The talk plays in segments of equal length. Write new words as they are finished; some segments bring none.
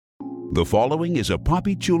The following is a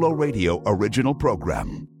Papi Chulo Radio original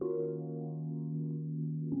program.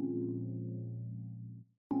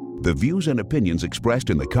 The views and opinions expressed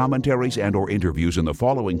in the commentaries and/or interviews in the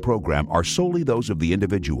following program are solely those of the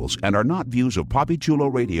individuals and are not views of Papi Chulo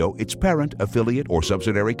Radio, its parent, affiliate, or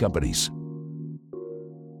subsidiary companies.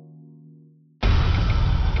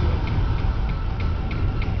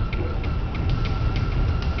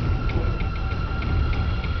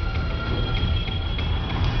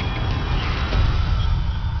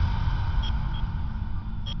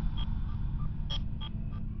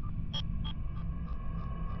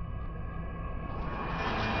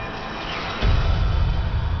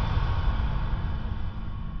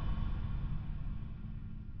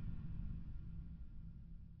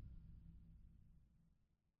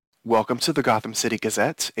 Welcome to the Gotham City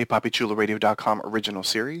Gazette, a PapiChuloRadio.com original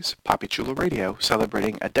series, Papi Chulo Radio,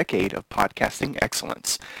 celebrating a decade of podcasting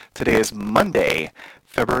excellence. Today is Monday,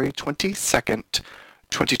 February 22nd,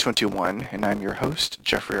 2021, and I'm your host,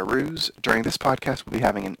 Jeffrey Aruz. During this podcast, we'll be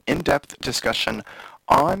having an in-depth discussion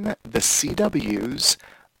on the CW's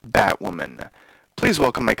Batwoman. Please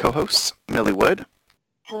welcome my co-hosts, Millie Wood.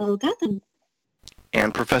 Hello, Gotham.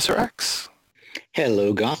 And Professor X.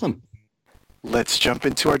 Hello, Gotham. Let's jump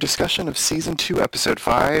into our discussion of Season 2, Episode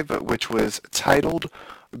 5, which was titled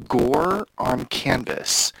Gore on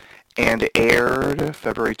Canvas and aired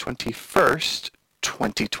February 21st,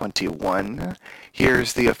 2021.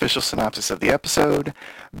 Here's the official synopsis of the episode.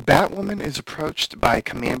 Batwoman is approached by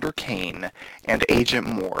Commander Kane and Agent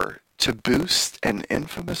Moore to boost an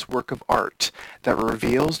infamous work of art that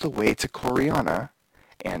reveals the way to Coriana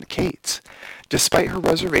and Kate. Despite her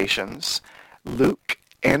reservations, Luke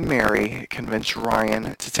and Mary convince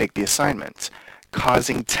Ryan to take the assignment,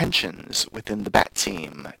 causing tensions within the Bat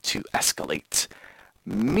Team to escalate.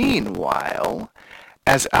 Meanwhile,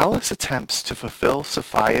 as Alice attempts to fulfill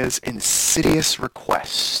Sophia's insidious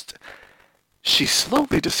request, she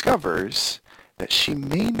slowly discovers that she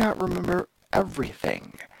may not remember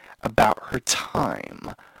everything about her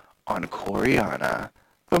time on Coriana.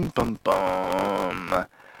 Bum bum bum.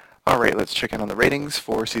 Alright, let's check in on the ratings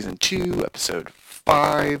for Season 2, Episode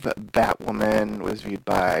 5. Batwoman was viewed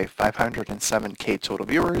by 507K total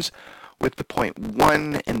viewers, with the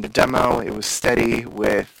 0.1 in the demo. It was steady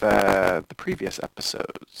with the previous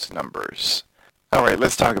episode's numbers. Alright,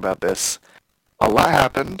 let's talk about this. A lot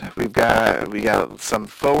happened. We got some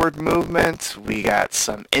forward movement. We got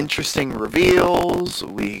some interesting reveals.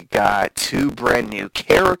 We got 2 brand new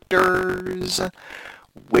characters.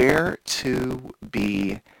 Where to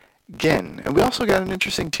begin? And we also got an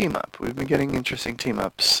interesting team-up. We've been getting interesting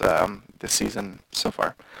team-ups this season so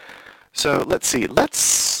far. So let's see.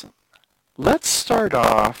 Let's start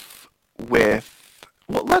off with...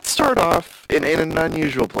 Well, let's start off in an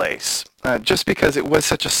unusual place, just because it was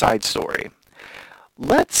such a side story.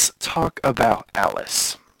 Let's talk about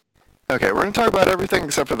Alice. Okay, we're going to talk about everything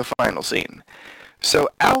except for the final scene. So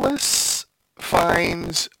Alice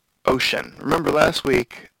finds Ocean. Remember last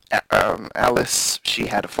week, Alice, she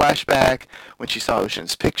had a flashback when she saw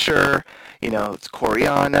Ocean's picture. You know, it's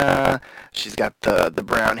Coriana. She's got the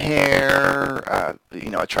brown hair,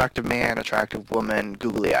 attractive man, attractive woman,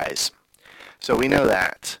 googly eyes. So we know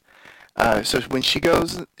that. So when she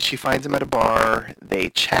goes, she finds him at a bar. They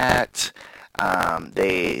chat.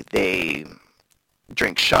 They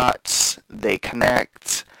drink shots. They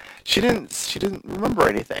connect. She didn't remember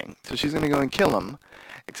anything, so she's gonna go and kill him.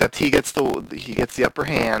 Except he gets the upper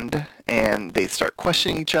hand, and they start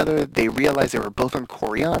questioning each other. They realize they were both on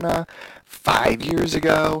Coriana 5 years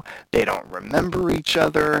ago. They don't remember each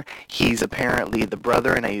other. He's apparently the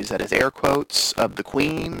brother, and I use that as air quotes, of the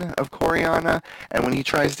queen of Coriana. And when he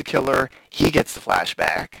tries to kill her, he gets the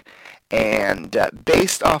flashback. And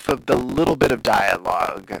based off of the little bit of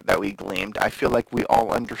dialogue that we gleaned, I feel like we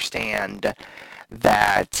all understand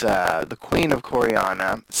that the queen of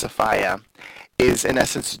Coriana, Sophia, is in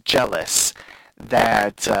essence jealous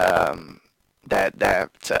that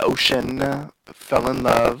Ocean fell in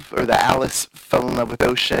love, or that Alice fell in love with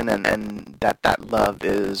Ocean, and that love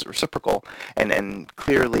is reciprocal. And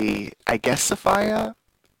clearly, I guess Sophia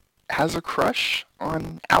has a crush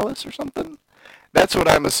on Alice or something. That's what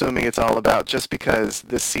I'm assuming it's all about, just because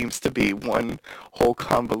this seems to be one whole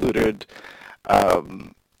convoluted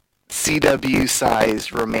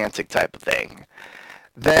CW-sized romantic type of thing.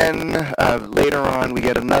 Then later on we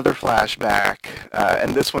get another flashback,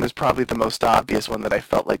 and this one is probably the most obvious one that I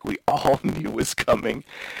felt like we all knew was coming.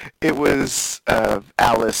 It was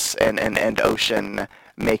Alice and Ocean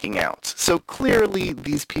making out. So clearly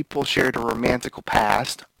these people shared a romantical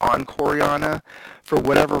past on Coriana. For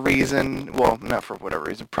whatever reason, well, not for whatever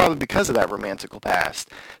reason, probably because of that romantical past,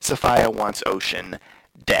 Sophia wants Ocean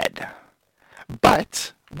dead.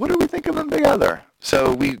 But what do we think of them together?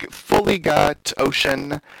 So we fully got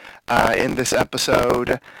Ocean in this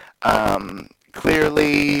episode.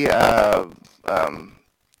 Clearly,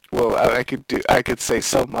 well, I could say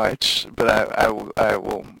so much, but I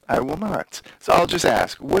will not. So I'll just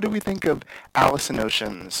ask, what do we think of Alice and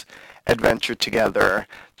Ocean's adventure together,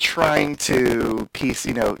 trying to piece,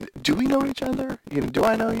 do we know each other? Do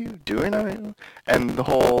I know you? Do I know you? And the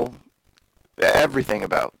whole, everything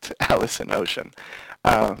about Alice and Ocean.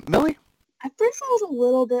 Millie? At first I was a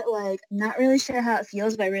little bit not really sure how it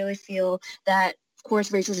feels, but I really feel that, of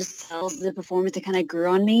course, Rachel just sells the performance. It kind of grew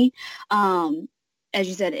on me. As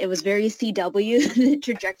you said, it was very CW, the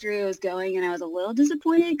trajectory it was going, and I was a little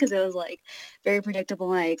disappointed because it was very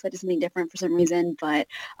predictable, and I expected something different for some reason. But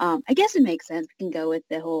I guess it makes sense. We can go with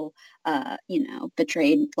the whole,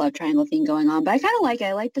 betrayed love triangle thing going on. But I kind of like it.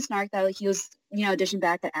 I like the snark that he was, auditioned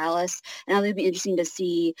back at Alice, and I think it'd be interesting to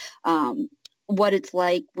see what it's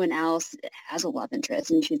like when Alice has a love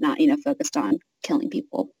interest and she's not, focused on killing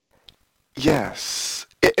people. Yes.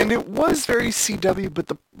 And it was very CW, but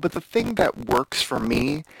the thing that works for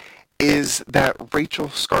me is that Rachel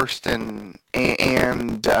Scarston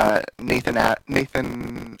and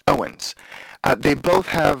Nathan Owens, they both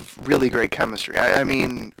have really great chemistry. I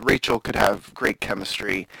mean, Rachel could have great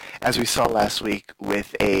chemistry, as we saw last week,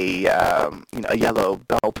 with a yellow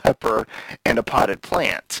bell pepper and a potted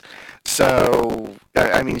plant. So,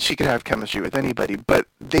 I mean, she could have chemistry with anybody, but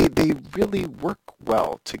they really work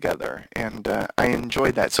well together, and I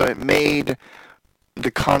enjoyed that. So it made the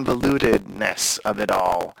convolutedness of it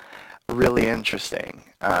all really interesting.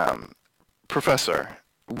 Professor,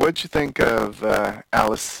 what'd you think of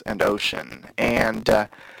Alice and Ocean? And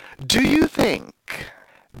do you think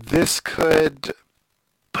this could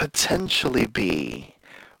potentially be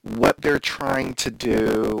what they're trying to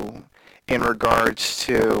do in regards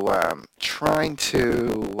to trying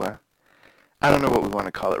to, I don't know what we want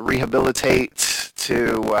to call it, rehabilitate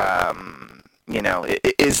to,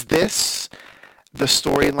 is this the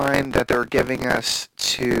storyline that they're giving us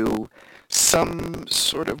to some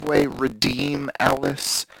sort of way redeem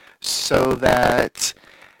Alice so that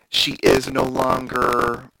she is no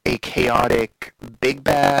longer a chaotic big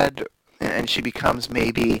bad and she becomes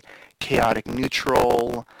maybe chaotic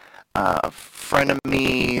neutral,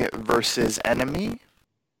 frenemy versus enemy?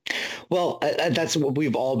 Well, that's what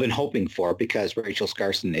we've all been hoping for because Rachel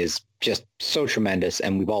Scarston is just so tremendous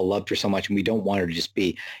and we've all loved her so much and we don't want her to just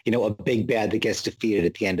be, a big bad that gets defeated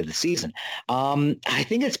at the end of the season. I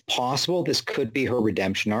think it's possible this could be her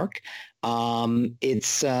redemption arc.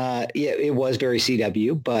 It was very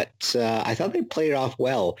CW, but I thought they played it off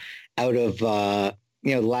well out of,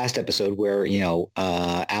 the last episode where,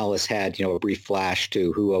 Alice had, a brief flash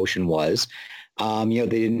to who Ocean was. They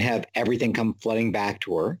didn't have everything come flooding back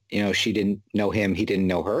to her. She didn't know him. He didn't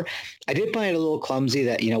know her. I did find it a little clumsy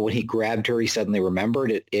that, when he grabbed her, he suddenly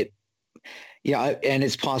remembered it. And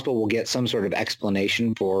it's possible we'll get some sort of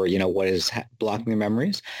explanation for, what is blocking the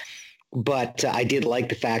memories. But I did like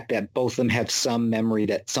the fact that both of them have some memory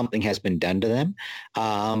that something has been done to them,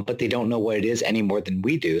 but they don't know what it is any more than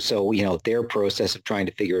we do. So, their process of trying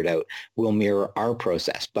to figure it out will mirror our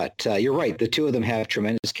process. But you're right. The two of them have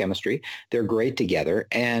tremendous chemistry. They're great together.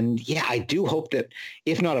 And, yeah, I do hope that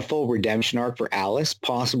if not a full redemption arc for Alice,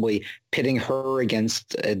 possibly pitting her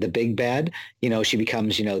against the big bad, she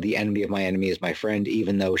becomes, the enemy of my enemy is my friend,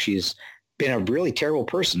 even though she's been a really terrible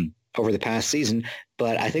person over the past season.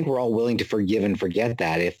 But I think we're all willing to forgive and forget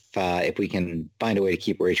that if we can find a way to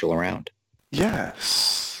keep Rachel around.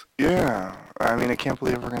 Yes. Yeah. I mean, I can't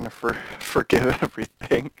believe we're going to forgive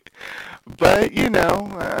everything. But, a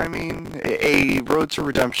road to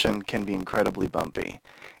redemption can be incredibly bumpy.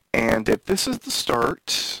 And if this is the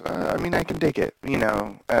start, I can dig it.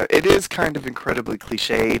 It is kind of incredibly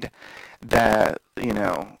cliched that,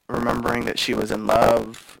 remembering that she was in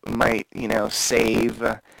love might, save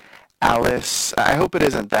Alice. I hope it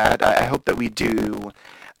isn't that. I hope that we do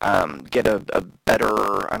get a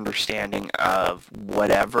better understanding of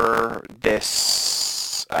whatever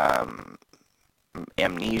this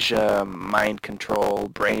amnesia, mind control,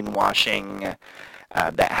 brainwashing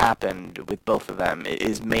that happened with both of them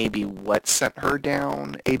is maybe what sent her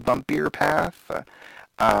down a bumpier path.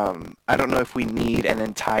 I don't know if we need an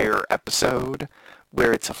entire episode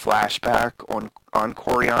where it's a flashback on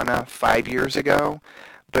Coriana 5 years ago.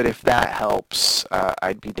 But if that helps,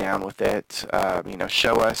 I'd be down with it.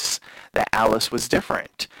 Show us that Alice was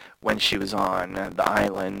different when she was on the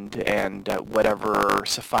island, and whatever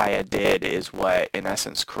Sophia did is what, in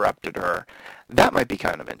essence, corrupted her. That might be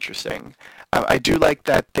kind of interesting. I do like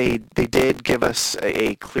that they did give us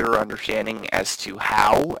a clearer understanding as to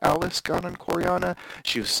how Alice got on Coriana.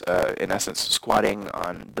 She was, in essence, squatting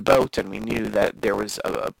on the boat, and we knew that there was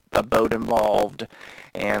a boat involved,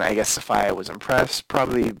 and I guess Sophia was impressed,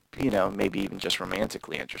 probably, maybe even just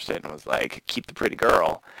romantically interested, and was like, keep the pretty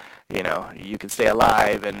girl. You can stay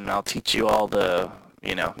alive, and I'll teach you all the,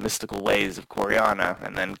 mystical ways of Coriana.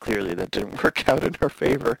 And then clearly that didn't work out in her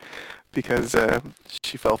favor because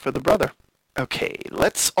she fell for the brother. Okay,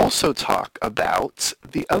 let's also talk about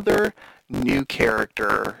the other new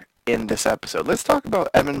character in this episode. Let's talk about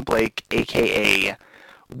Evan Blake, a.k.a.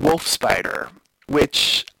 Wolf Spider,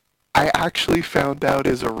 which I actually found out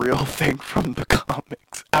is a real thing from the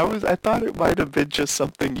comics. I thought it might have been just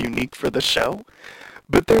something unique for the show,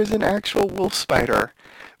 but there's an actual wolf spider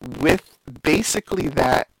with basically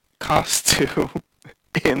that costume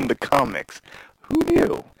in the comics. Who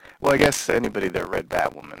knew? Well, I guess anybody that read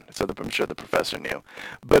Batwoman, so I'm sure the professor knew.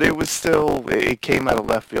 But it was still, it came out of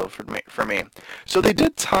left field for me. So they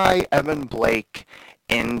did tie Evan Blake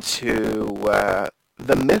into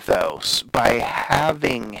the mythos by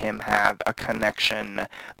having him have a connection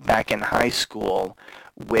back in high school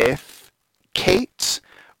with Kate,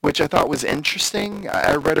 which I thought was interesting.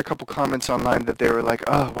 I read a couple comments online that they were like,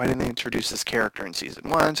 oh, why didn't they introduce this character in season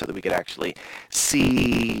 1 so that we could actually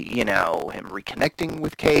see, him reconnecting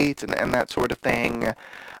with Kate and that sort of thing.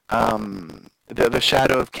 The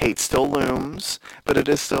shadow of Kate still looms, but it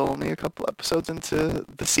is still only a couple episodes into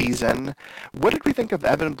the season. What did we think of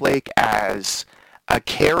Evan Blake as a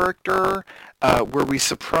character? Were we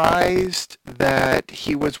surprised that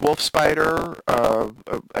he was Wolf Spider?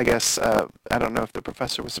 I guess, I don't know if the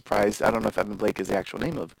professor was surprised. I don't know if Evan Blake is the actual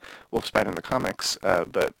name of Wolf Spider in the comics,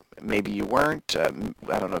 but maybe you weren't.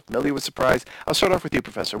 I don't know if Millie was surprised. I'll start off with you,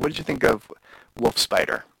 Professor. What did you think of Wolf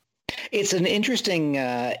Spider? It's an interesting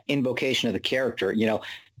invocation of the character.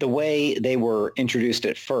 The way they were introduced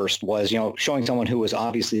at first was, showing someone who was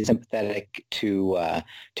obviously sympathetic to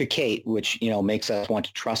Kate, which, makes us want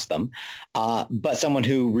to trust them, but someone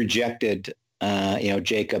who rejected,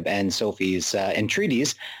 Jacob and Sophie's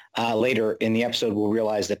entreaties. Later in the episode, we'll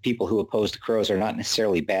realize that people who oppose the Crows are not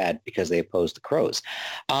necessarily bad because they oppose the Crows.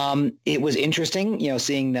 It was interesting,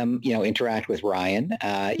 seeing them, interact with Ryan.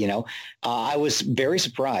 I was very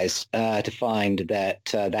surprised to find that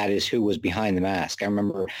that is who was behind the mask. I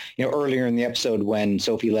remember, earlier in the episode when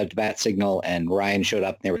Sophie led the bat signal and Ryan showed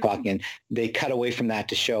up and they were talking, and they cut away from that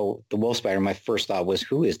to show the Wolf Spider. My first thought was,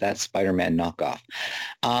 who is that Spider-Man knockoff?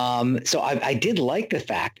 So I did like the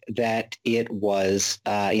fact that it was,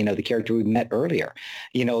 the character we met earlier,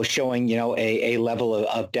 showing, a level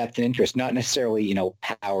of depth and interest, not necessarily,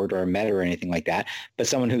 powered or meta or anything like that, but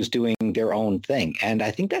someone who's doing their own thing. And I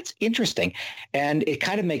think that's interesting. And it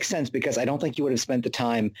kind of makes sense because I don't think you would have spent the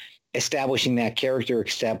time establishing that character,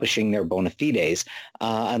 establishing their bona fides,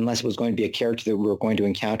 unless it was going to be a character that we were going to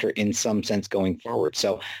encounter in some sense going forward.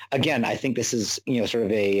 So again, I think this is, sort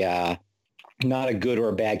of a, not a good or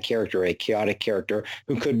a bad character, a chaotic character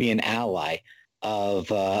who could be an ally of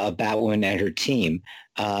Batwoman and her team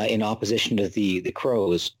in opposition to the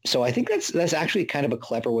Crows. So I think that's actually kind of a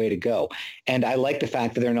clever way to go. And I like the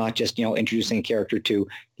fact that they're not just, introducing a character to,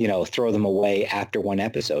 throw them away after one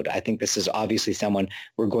episode. I think this is obviously someone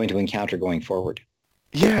we're going to encounter going forward.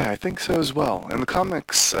 Yeah, I think so as well. In the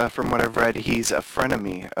comics, from what I've read, he's a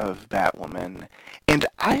frenemy of Batwoman. And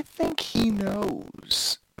I think he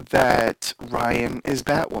knows that Ryan is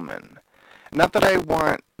Batwoman. Not that I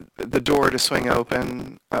want the door to swing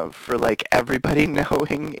open for like everybody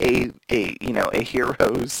knowing a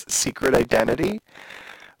hero's secret identity,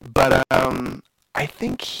 but I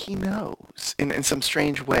think he knows in some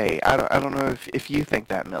strange way. I don't know if you think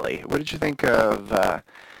that, Millie. What did you think of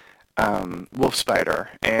Wolf Spider?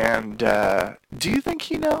 And do you think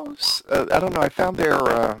he knows? I don't know. I found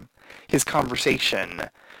his conversation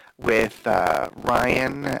with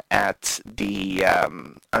Ryan at the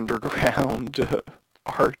underground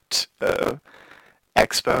art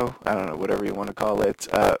expo. I don't know, whatever you want to call it.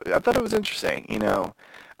 I thought it was interesting,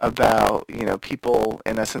 about, people,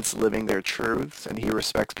 in essence, living their truths, and he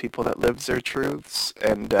respects people that live their truths.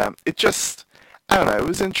 And it just, I don't know, it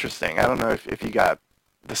was interesting. I don't know if you got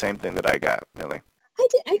the same thing that I got, Millie. I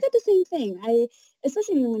did. I got the same thing.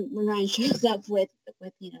 Especially when Ryan shows up with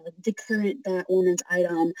the current Batwoman's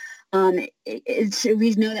item.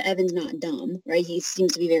 We know that Evan's not dumb, right? He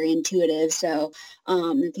seems to be very intuitive. So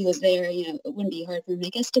if he was there, it wouldn't be hard for him, I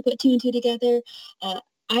guess, to put two and two together.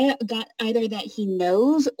 I got either that he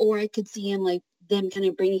knows, or I could see him like them kind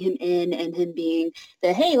of bringing him in and him being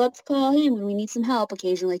the, hey, let's call him when we need some help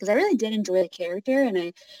occasionally, because I really did enjoy the character, and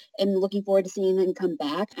I am looking forward to seeing him come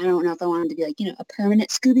back. I don't know if I want him to be like, a permanent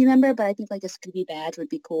Scooby member, but I think like a Scooby badge would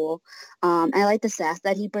be cool. I like the sass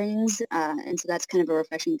that he brings, and so that's kind of a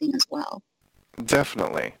refreshing thing as well.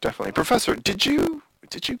 Definitely. Professor, did you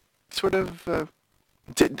sort of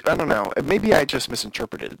I don't know. Maybe I just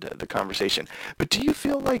misinterpreted the conversation. But do you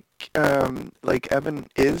feel like Evan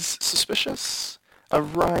is suspicious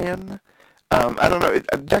of Ryan? I don't know.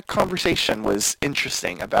 That conversation was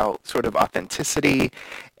interesting about sort of authenticity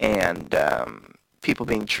and people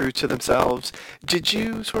being true to themselves. Did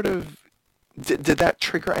you sort of did that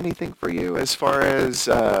trigger anything for you as far as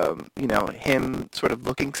him sort of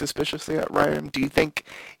looking suspiciously at Ryan? Do you think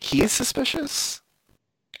he is suspicious?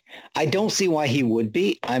 I don't see why he would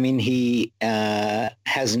be. I mean, he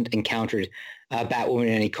hasn't encountered Batwoman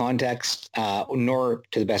in any context, nor,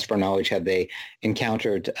 to the best of our knowledge, have they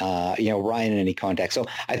encountered, Ryan in any context. So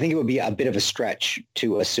I think it would be a bit of a stretch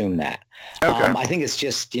to assume that. Okay. I think it's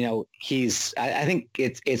just, I think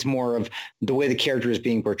it's more of the way the character is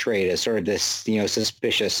being portrayed as sort of this,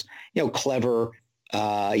 suspicious, clever,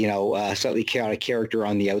 slightly chaotic character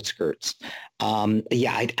on the outskirts.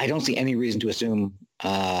 I don't see any reason to assume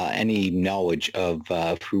any knowledge of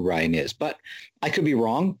who Ryan is, but I could be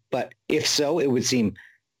wrong. But if so, it would seem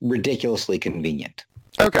ridiculously convenient.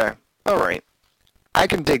 Okay. All right. I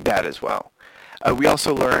can dig that as well. We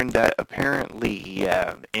also learned that apparently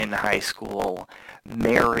in high school,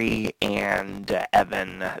 Mary and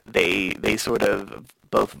Evan, they sort of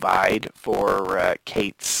both vied for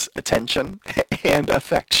Kate's attention and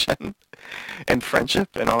affection and friendship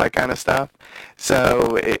and all that kind of stuff.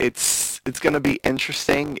 So it's going to be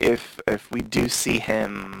interesting if we do see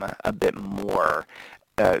him a bit more,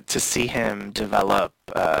 to see him develop,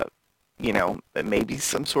 maybe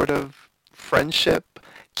some sort of friendship,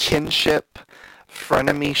 kinship,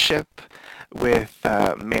 frenemyship with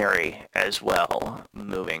Mary as well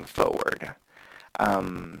moving forward.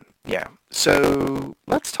 So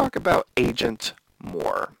let's talk about Agent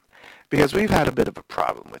Moore, because we've had a bit of a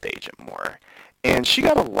problem with Agent Moore, and she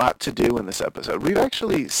got a lot to do in this episode. We've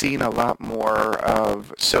actually seen a lot more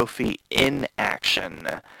of Sophie in action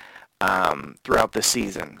throughout the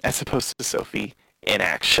season, as opposed to Sophie in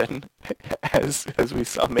action as we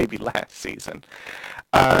saw maybe last season.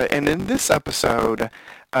 And in this episode,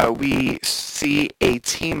 we see a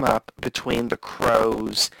team up between the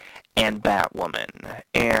Crows and Batwoman,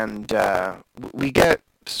 and we get,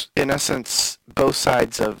 in essence, both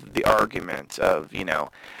sides of the argument of,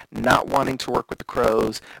 not wanting to work with the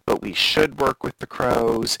Crows, but we should work with the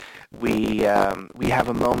Crows. We have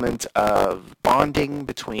a moment of bonding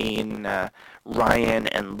between Ryan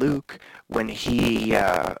and Luke when he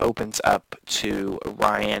opens up to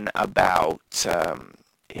Ryan about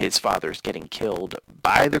his father's getting killed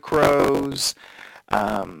by the Crows,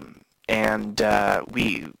 and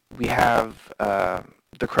we have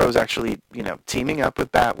the Crows actually, teaming up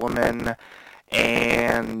with Batwoman,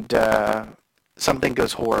 and something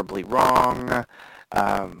goes horribly wrong.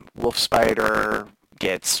 Wolf Spider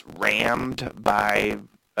gets rammed by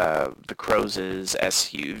the Crows'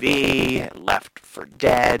 SUV, left for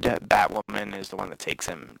dead. Batwoman is the one that takes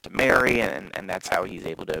him to Mary, and that's how he's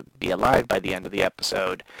able to be alive by the end of the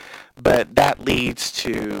episode. But that leads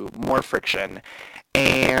to more friction,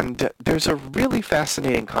 and there's a really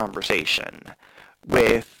fascinating conversation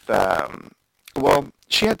with,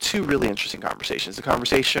 she had two really interesting conversations. The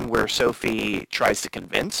conversation where Sophie tries to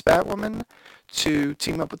convince Batwoman to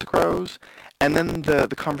team up with the Crows, and then the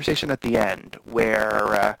conversation at the end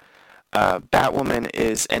where Batwoman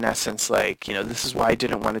is, in essence, like, this is why I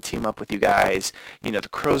didn't want to team up with you guys. The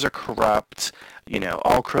Crows are corrupt.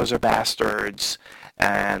 All Crows are bastards.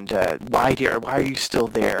 And why are you still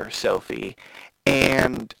there, Sophie?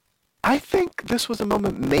 And I think this was a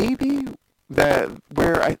moment maybe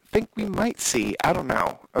where I think we might see, I don't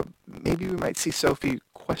know, maybe we might see Sophie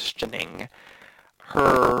questioning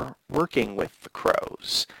her working with the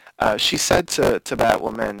Crows. She said to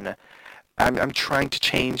Batwoman, I'm trying to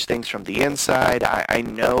change things from the inside. I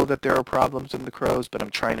know that there are problems in the Crows, but I'm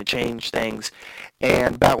trying to change things.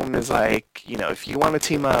 And Batwoman is like, if you want to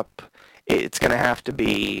team up, it's going to have to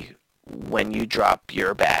be when you drop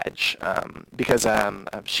your badge, because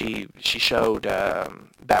she showed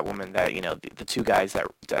Batwoman that the two guys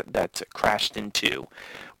that crashed into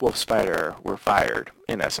Wolf Spider were fired.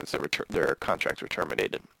 In essence, their contracts were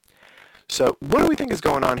terminated. So what do we think is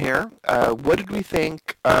going on here? What did we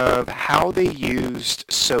think of how they used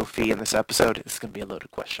Sophie in this episode? This is going to be a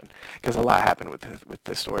loaded question because a lot happened with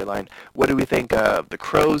the storyline. What do we think of the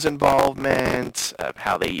Crow's involvement, of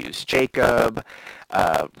how they used Jacob,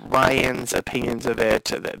 Ryan's opinions of it?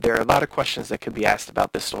 There are a lot of questions that could be asked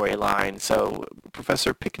about this storyline. So,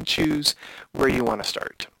 Professor, pick and choose where you want to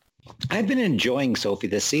start. I've been enjoying Sophie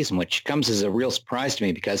this season, which comes as a real surprise to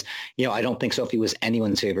me because, I don't think Sophie was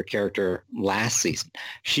anyone's favorite character last season.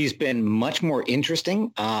 She's been much more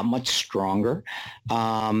interesting, much stronger.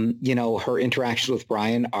 Her interactions with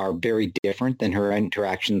Brian are very different than her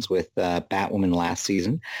interactions with Batwoman last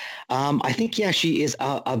season. I think, she is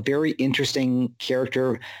a very interesting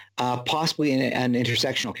character, possibly an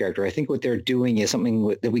intersectional character. I think what they're doing is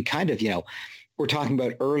something that we kind of, we're talking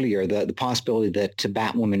about earlier, the possibility that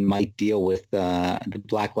Batwoman might deal with the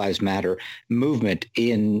Black Lives Matter movement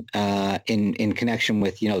in connection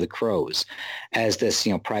with the Crows as this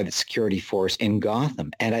private security force in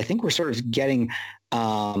Gotham, and I think we're sort of getting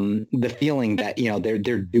the feeling that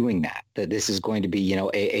they're doing that this is going to be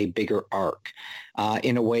a bigger arc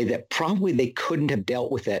in a way that probably they couldn't have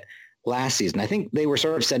dealt with it last season. I think they were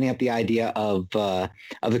sort of setting up the idea of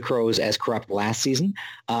the Crows as corrupt last season.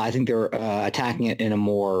 I think they're attacking it in a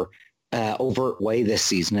more overt way this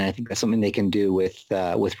season, and I think that's something they can do with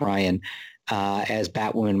Ryan as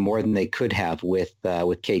Batwoman more than they could have with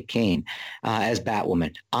Kate Kane as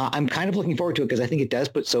Batwoman. I'm kind of looking forward to it because I think it does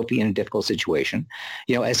put Sophie in a difficult situation.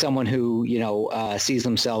 As someone who sees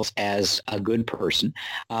themselves as a good person,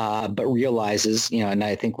 but realizes, and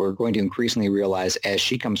I think we're going to increasingly realize as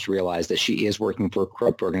she comes to realize that she is working for a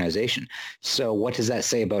corrupt organization. So what does that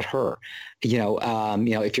say about her?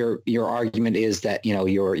 If your argument is that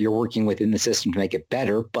you're working within the system to make it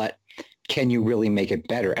better, but can you really make it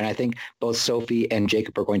better? And I think both Sophie and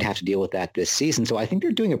Jacob are going to have to deal with that this season. So I think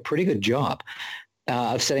they're doing a pretty good job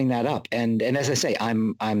of setting that up. And as I say,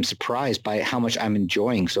 I'm surprised by how much I'm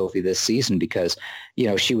enjoying Sophie this season because,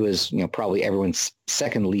 she was, probably everyone's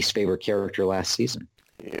second least favorite character last season.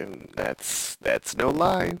 Yeah, that's no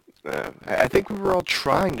lie. I think we were all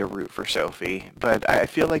trying to root for Sophie, but I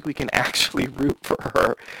feel like we can actually root for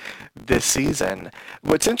her this season.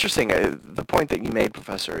 What's interesting, the point that you made,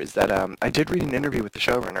 Professor, is that I did read an interview with the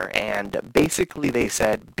showrunner, and basically they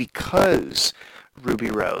said because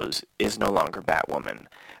Ruby Rose is no longer Batwoman,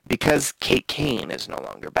 because Kate Kane is no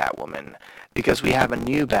longer Batwoman, because we have a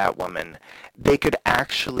new Batwoman, they could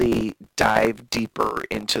actually dive deeper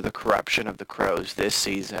into the corruption of the Crows this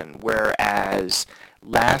season, whereas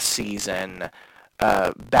last season,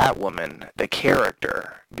 Batwoman, the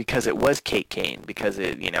character, because it was Kate Kane, because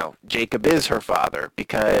Jacob is her father,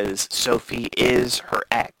 because Sophie is her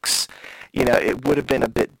ex, it would have been a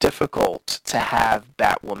bit difficult to have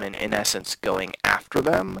Batwoman, in essence, going after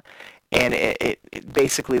them. And it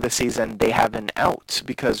basically this season they have an out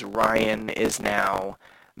because Ryan is now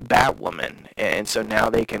Batwoman, and so now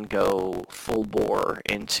they can go full bore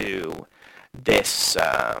into this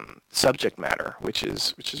subject matter, which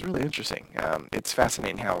is really interesting. It's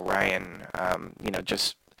fascinating how Ryan,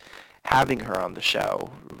 just having her on the show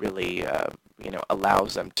really,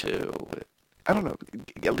 allows them to, I don't know,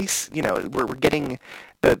 at least, we're getting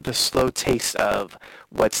the slow taste of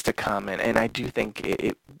what's to come, and I do think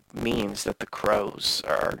it means that the Crows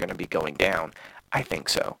are going to be going down. I think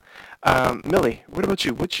so. Millie, what about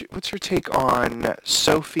you? What's your take on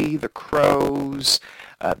Sophie, the Crows,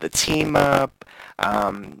 the team up,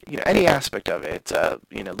 any aspect of it?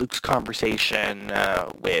 Luke's conversation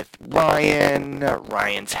with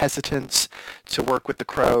Ryan's hesitance to work with the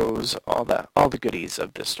Crows, all the goodies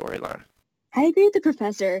of this storyline. I agree with the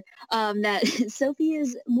professor that Sophie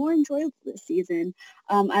is more enjoyable this season.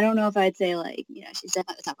 I don't know if I'd say she's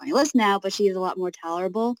definitely at the top of my list now, but she's a lot more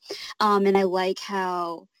tolerable. And I like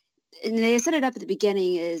how, and they set it up at the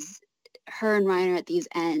beginning is her and Ryan are at these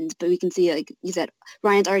ends, but we can see, like you said,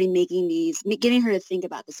 Ryan's already getting her to think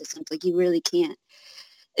about the systems. Like you really can't,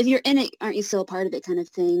 if you're in it, aren't you still a part of it kind of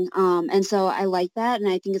thing? And so I like that. And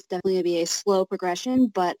I think it's definitely going to be a slow progression,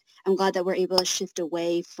 but I'm glad that we're able to shift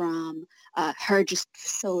away from her just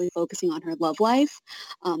solely focusing on her love life.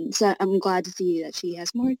 So I'm glad to see that she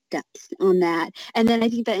has more depth on that. And then I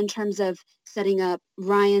think that in terms of setting up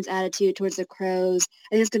Ryan's attitude towards the Crows,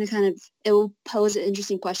 I think it's going to it will pose an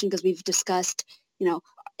interesting question because we've discussed,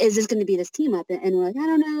 is this going to be this team up? And we're like, I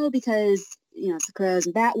don't know, because it's the Crows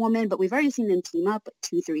and Batwoman, but we've already seen them team up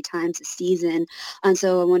 2-3 times this season. And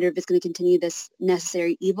so I wonder if it's going to continue this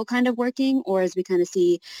necessary evil kind of working, or as we kind of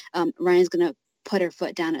see Ryan's going to put her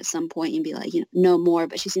foot down at some point and be like, no more,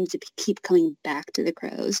 but she seems to keep coming back to the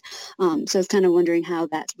Crows. So I was kind of wondering how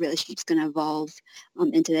that relationship's going to evolve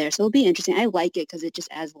into there. So it'll be interesting. I like it because it just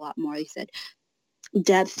adds a lot more, like you said,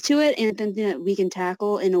 depth to it and something that we can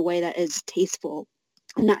tackle in a way that is tasteful,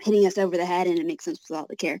 not hitting us over the head, and it makes sense with all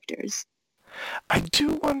the characters. I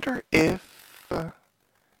do wonder if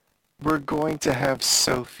we're going to have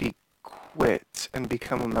Sophie quit and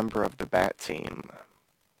become a member of the Bat Team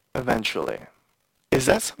eventually. Is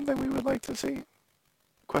that something we would like to see?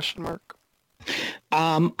 Question mark.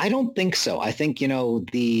 I don't think so. I think,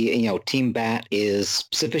 the, Team Bat is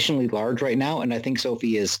sufficiently large right now, and I think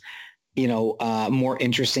Sophie is, more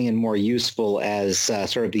interesting and more useful as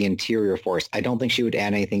sort of the interior force. I don't think she would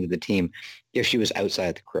add anything to the team if she was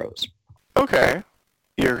outside the Crows. Okay.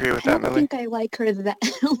 You agree with that, Millie? I don't think I like her that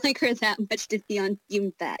I don't like her that much to be on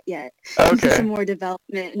Team Bat yet. Okay. Some more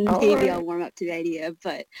development, and maybe I'll warm up to the idea.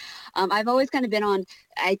 But I've always kind of been on.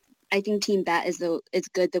 I think Team Bat is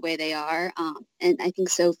good the way they are, and I think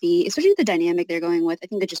Sophie, especially the dynamic they're going with, I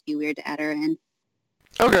think it'd just be weird to add her in.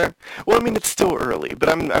 Okay. Well, I mean, it's still early, but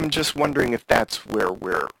I'm just wondering if that's where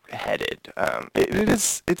we're headed.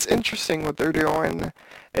 It's interesting what they're doing.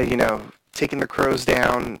 Taking the Crows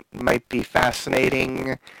down might be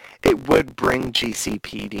fascinating. It would bring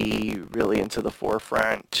GCPD really into the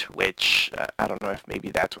forefront, which I don't know if maybe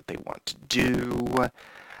that's what they want to do.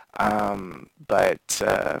 But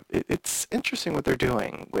it's interesting what they're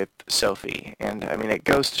doing with Sophie. And, I mean, it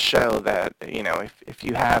goes to show that, if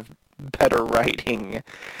you have better writing,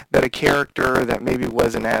 that a character that maybe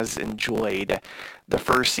wasn't as enjoyed the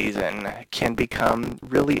first season can become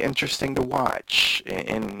really interesting to watch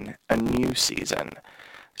in a new season.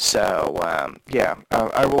 So,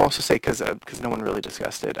 I will also say, because no one really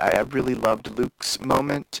discussed it, I really loved Luke's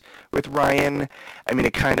moment with Ryan. I mean,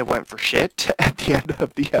 it kind of went for shit at the end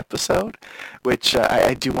of the episode, which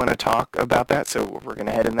I do want to talk about that, so we're going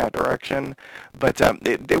to head in that direction. But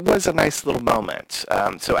it was a nice little moment.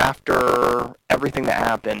 So after everything that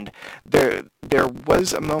happened, there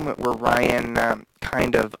was a moment where Ryan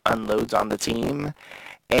kind of unloads on the team,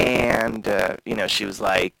 and, she was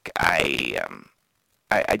like,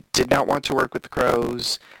 I did not want to work with the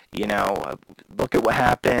Crows. Look at what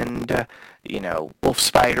happened. Wolf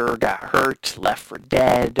Spider got hurt, left for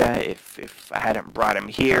dead. If I hadn't brought him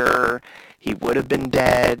here, he would have been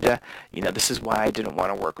dead. This is why I didn't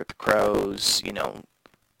want to work with the Crows.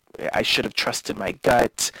 I should have trusted my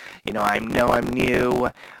gut. I know I'm new,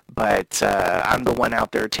 but I'm the one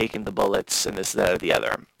out there taking the bullets and this, that, or the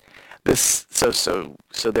other.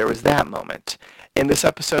 So there was that moment. In this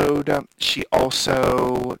episode, she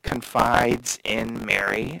also confides in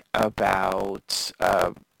Mary about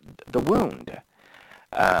the wound.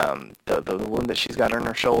 The wound that she's got on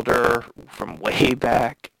her shoulder from way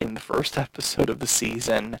back in the first episode of the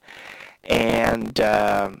season. And,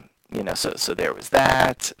 so there was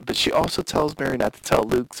that. But she also tells Mary not to tell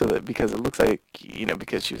Luke because it looks like,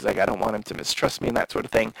 because she was like, I don't want him to mistrust me and that sort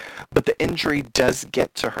of thing. But the injury does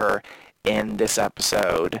get to her in this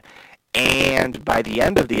episode. And by the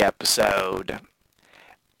end of the episode,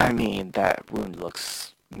 I mean, that wound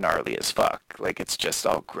looks gnarly as fuck. Like, it's just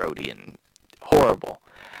all grody and horrible.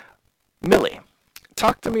 Millie,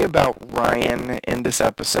 talk to me about Ryan in this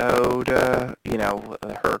episode. Her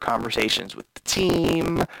conversations with the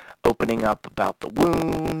team, opening up about the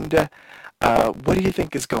wound. What do you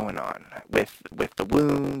think is going on with the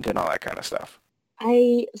wound and all that kind of stuff?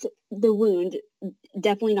 The wound,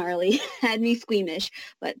 definitely gnarly, had me squeamish,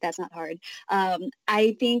 but that's not hard.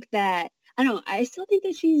 I think that, I don't know, I still think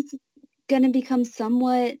that she's going to become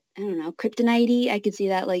somewhat, I don't know, kryptonite-y. I could see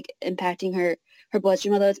that, like, impacting her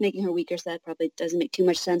bloodstream, although it's making her weaker, so that probably doesn't make too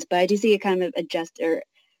much sense. But I do see it kind of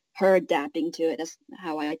her adapting to it. That's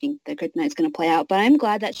how I think the kryptonite's going to play out. But I'm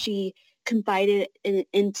glad that she confided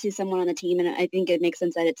into someone on the team, and I think it makes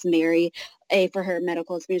sense that it's Mary, for her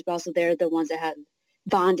medical experience, but also they're the ones that have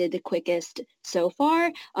bonded the quickest so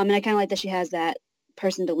far. And I kind of like that she has that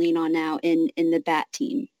person to lean on now in the Bat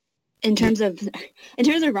team. In terms of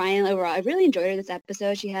Ryan overall, I really enjoyed her this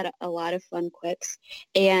episode. She had a lot of fun quips,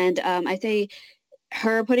 and I say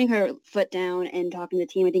her putting her foot down and talking to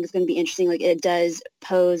the team, I think is going to be interesting. Like, it does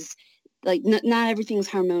pose, like, not everything's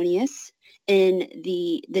harmonious in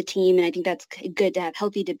the team, and I think that's good to have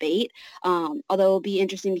healthy debate. Although it'll be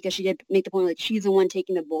interesting because she did make the point, like, she's the one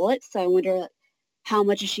taking the bullets, so I wonder how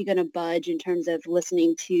much is she going to budge in terms of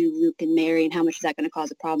listening to Luke and Mary, and how much is that going to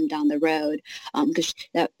cause a problem down the road? Because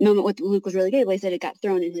that moment with Luke was really good. Like I said, it got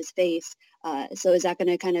thrown in his face. So is that going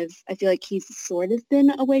to kind of, I feel like he's sort of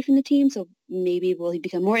been away from the team, so maybe will he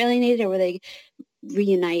become more alienated, or will they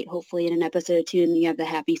reunite hopefully in an episode or two and you have the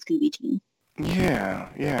happy Scooby team?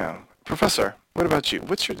 Yeah. Professor, what about you?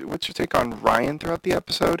 What's your take on Ryan throughout the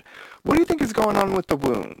episode? What do you think is going on with the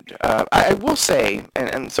wound? I will say,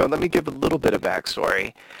 and so let me give a little bit of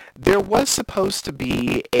backstory. There was supposed to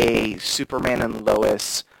be a Superman and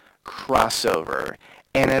Lois crossover,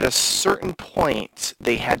 and at a certain point,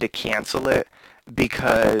 they had to cancel it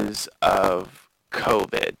because of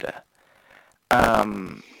COVID.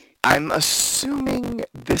 Um, I'm assuming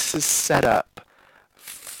this is set up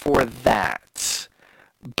for that.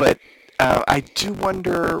 But I do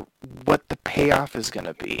wonder what the payoff is going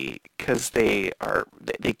to be because they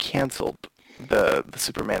canceled the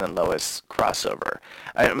Superman and Lois crossover.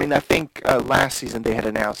 I mean, I think last season they had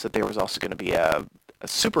announced that there was also going to be a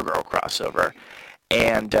Supergirl crossover,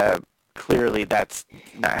 and clearly that's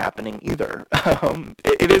not happening either.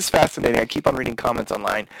 It is fascinating. I keep on reading comments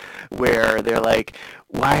online where they're like,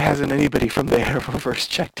 "Why hasn't anybody from the Arrowverse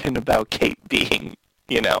checked in about Kate being,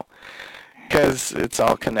 you know?" Because it's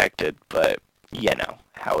all connected, but you know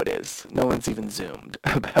how it is. No one's even zoomed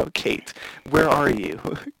about Kate. Where are you,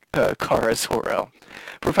 Kara Zor-El?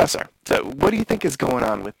 Professor, so what do you think is going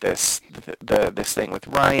on with this thing with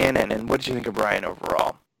Ryan, and what did you think of Ryan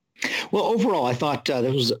overall? Well, overall, I thought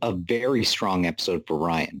this was a very strong episode for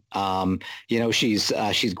Ryan.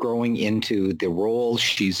 She's growing into the role.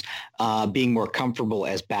 She's being more comfortable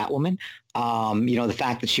as Batwoman. The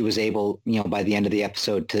fact that she was able, by the end of the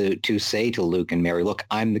episode to say to Luke and Mary, look,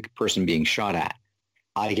 I'm the person being shot at.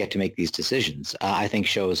 I get to make these decisions. I think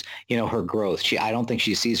shows, her growth. I don't think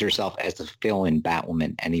she sees herself as the fill-in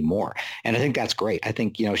Batwoman anymore. And I think that's great. I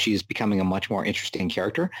think, she's becoming a much more interesting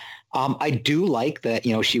character. I do like that,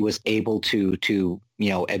 she was able to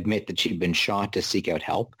admit that she'd been shot to seek out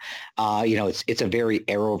help. It's a very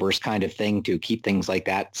Arrowverse kind of thing to keep things like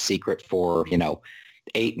that secret for,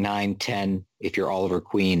 8, 9, 10, if you're Oliver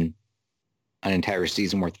Queen, an entire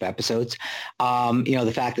season worth of episodes.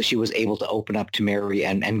 The fact that she was able to open up to Mary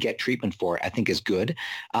and get treatment for it, I think is good.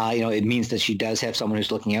 It means that she does have someone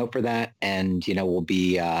who's looking out for that and, will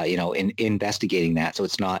be, investigating that. So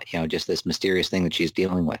it's not, just this mysterious thing that she's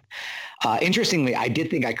dealing with. Interestingly, I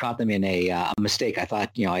did think I caught them in a mistake. I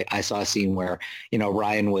thought, I saw a scene where,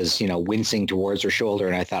 Ryan was, wincing towards her shoulder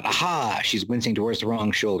and I thought, aha, she's wincing towards the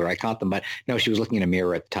wrong shoulder. I caught them, but no, she was looking in a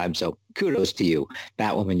mirror at the time. So kudos to you,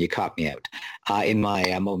 Batwoman, you caught me out in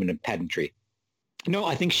my moment of pedantry. No,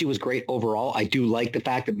 I think she was great overall. I do like the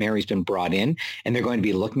fact that Mary's been brought in and they're going to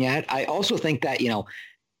be looking at it. I also think that,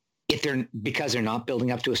 because they're not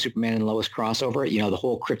building up to a Superman and Lois crossover, the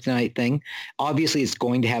whole kryptonite thing, obviously it's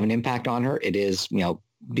going to have an impact on her. It is,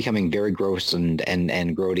 becoming very gross and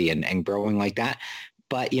grody and growing like that.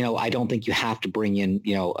 But, I don't think you have to bring in,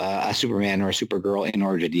 a Superman or a Supergirl in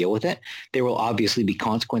order to deal with it. There will obviously be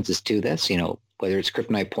consequences to this, whether it's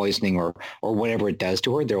kryptonite poisoning or whatever it does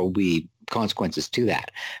to her, there will be consequences to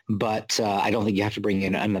that. But I don't think you have to bring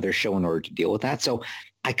in another show in order to deal with that. So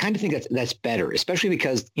I kind of think that's better, especially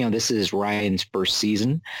because, this is Ryan's first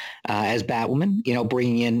season as Batwoman,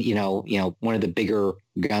 bringing in, one of the bigger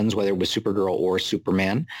guns, whether it was Supergirl or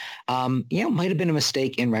Superman, might have been a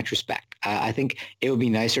mistake in retrospect. I think it would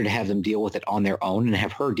be nicer to have them deal with it on their own and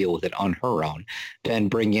have her deal with it on her own than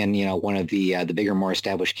bring in, one of the bigger, more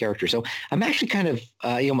established characters. So I'm actually kind of,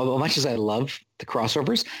 much as I love the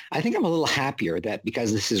crossovers, I think I'm a little happier that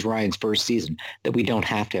because this is Ryan's first season, that we don't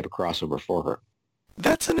have to have a crossover for her.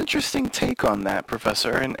 That's an interesting take on that,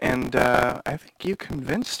 Professor, and I think you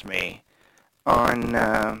convinced me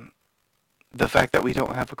on the fact that we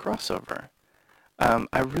don't have a crossover.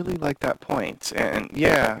 I really like that point. And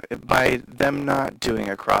yeah, by them not doing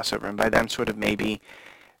a crossover and by them sort of maybe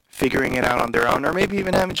figuring it out on their own or maybe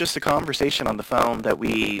even having just a conversation on the phone that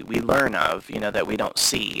we learn of, that we don't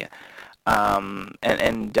see,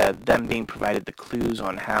 and them being provided the clues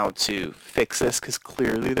on how to fix this, because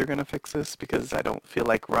clearly they're going to fix this, because I don't feel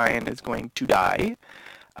like Ryan is going to die.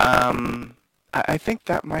 I think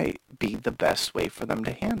that might be the best way for them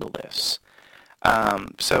to handle this.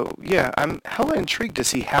 So yeah, I'm hella intrigued to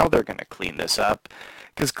see how they're going to clean this up,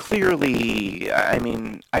 because clearly, I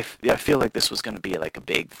mean, I feel like this was going to be like a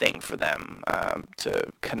big thing for them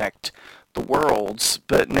to connect the worlds,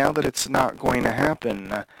 but now that it's not going to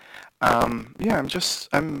happen, yeah,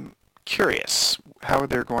 I'm curious how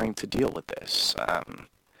they're going to deal with this.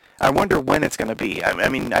 I wonder when it's going to be. I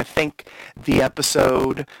mean, I think the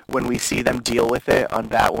episode when we see them deal with it on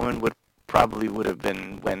Batwoman would have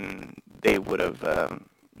been when they would have,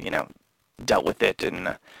 dealt with it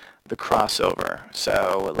in the crossover.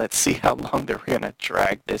 So let's see how long they're going to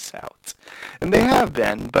drag this out. And they have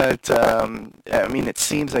been, but, I mean, it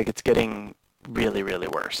seems like it's getting really, really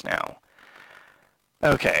worse now.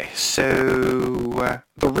 Okay, so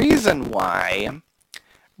the reason why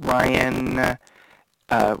Ryan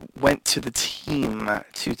went to the team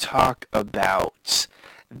to talk about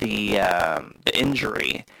the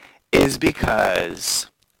injury is because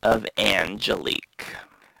of Angelique.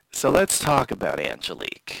 So let's talk about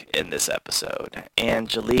Angelique in this episode.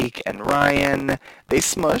 Angelique and Ryan, they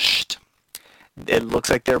smushed. It looks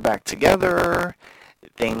like they're back together.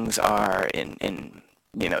 Things are in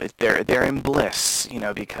they're in bliss,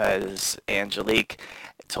 because Angelique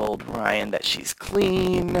told Ryan that she's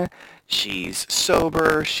clean, she's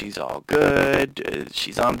sober, she's all good,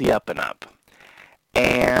 she's on the up and up.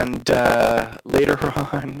 And later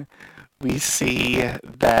on, we see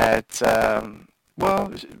that,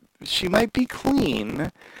 she might be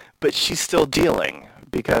clean, but she's still dealing.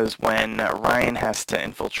 Because when Ryan has to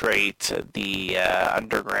infiltrate the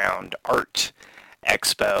underground art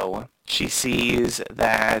expo, she sees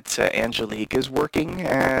that Angelique is working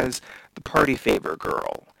as the party favor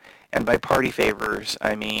girl. And by party favors,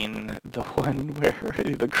 I mean the one where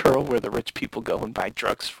the girl where the rich people go and buy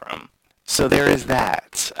drugs from. So there is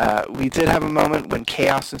that. We did have a moment when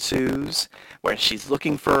chaos ensues, where she's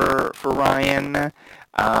looking for Ryan.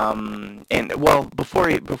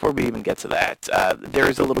 Before we even get to that, there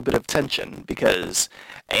is a little bit of tension because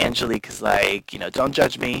Angelique is like, don't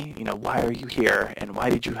judge me. Why are you here? And why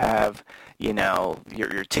did you have,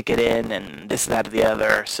 your ticket in and this, that, or the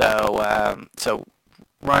other? So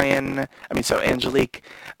Angelique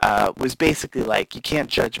was basically like, you can't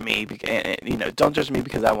judge me, don't judge me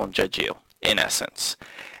because I won't judge you, in essence.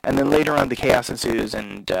 And then later on, the chaos ensues,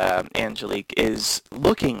 and Angelique is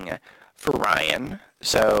looking for Ryan.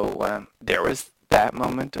 So there was that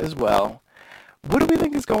moment as well. What do we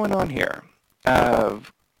think is going on here?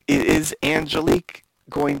 Is Angelique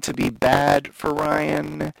going to be bad for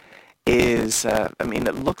Ryan? It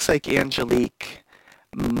looks like Angelique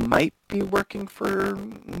might be working for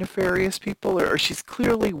nefarious people, or she's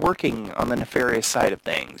clearly working on the nefarious side of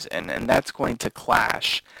things, and that's going to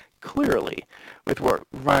clash clearly with what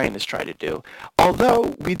Ryan is trying to do.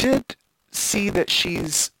 Although we did see that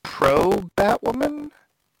she's pro-Batwoman,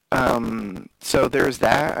 so there's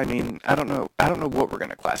that. I don't know what we're going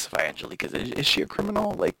to classify Angelique as. Is she a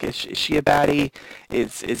criminal? Like, is she a baddie?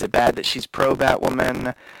 Is it bad that she's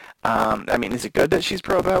pro-Batwoman? Is it good that she's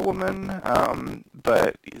pro-Batwoman?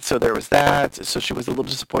 But so there was that. So she was a little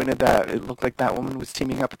disappointed that it looked like Batwoman was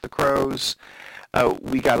teaming up with the Crows.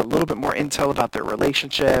 We got a little bit more intel about their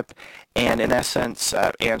relationship, and in essence,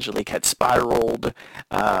 Angelique had spiraled.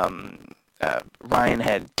 Ryan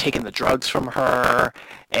had taken the drugs from her,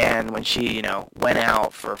 and when she, went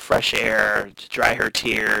out for fresh air to dry her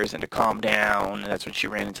tears and to calm down, that's when she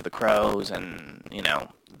ran into the Crows, and,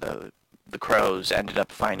 the Crows ended up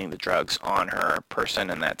finding the drugs on her person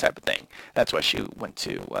and that type of thing. That's why she went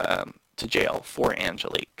to jail for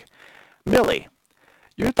Angelique. Millie,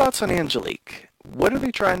 your thoughts on Angelique? What are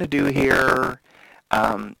they trying to do here?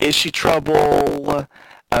 Is she trouble?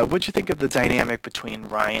 What'd you think of the dynamic between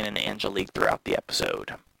Ryan and Angelique throughout the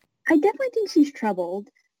episode? I definitely think she's troubled,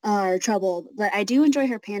 but I do enjoy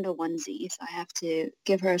her panda onesie, so I have to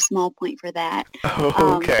give her a small point for that.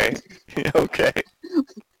 Oh, okay. Okay.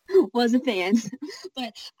 Was a fan.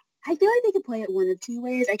 But I feel like they could play it one of two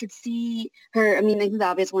ways. I could see her, I think the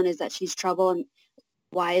obvious one is that she's trouble, and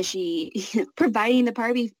why is she providing the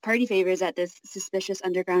party favors at this suspicious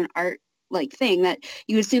underground art thing that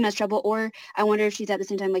you assume has trouble? Or I wonder if she's at the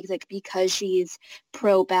same time like because she's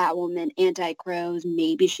pro Batwoman, anti Crows,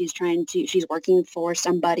 maybe she's working for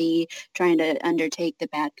somebody trying to undertake the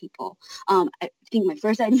bad people. I think my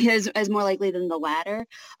first idea is more likely than the latter.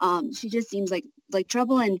 She just seems like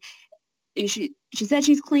trouble, and she said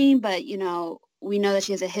she's clean, but we know that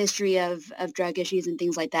she has a history of drug issues and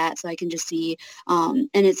things like that. So I can just see, and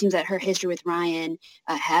it seems that her history with Ryan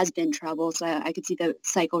has been trouble. So I could see the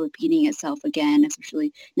cycle repeating itself again,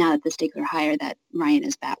 especially now that the stakes are higher that Ryan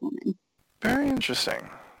is Batwoman. Very interesting.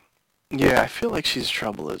 Yeah, I feel like she's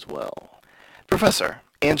trouble as well. Professor,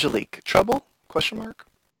 Angelique, trouble? Question mark?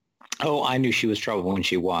 Oh, I knew she was trouble when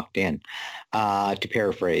she walked in, to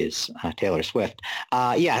paraphrase Taylor Swift.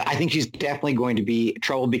 I think she's definitely going to be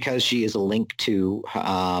trouble because she is a link to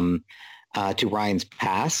Ryan's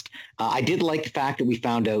past. I did like the fact that we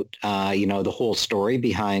found out, the whole story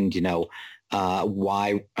behind,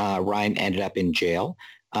 why Ryan ended up in jail.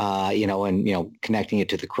 and connecting it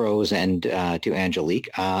to the Crows and to Angelique,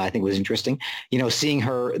 I think was interesting. Seeing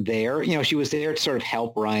her there, she was there to sort of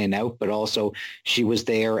help Ryan out, but also she was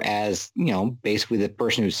there as, basically the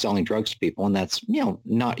person who's selling drugs to people. And that's,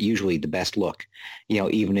 not usually the best look,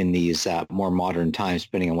 even in these more modern times,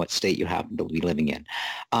 depending on what state you happen to be living in.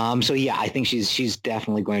 So yeah, I think she's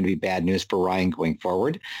definitely going to be bad news for Ryan going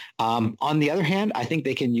forward. On the other hand, I think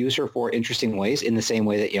they can use her for interesting ways, in the same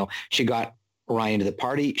way that, she got Ryan to the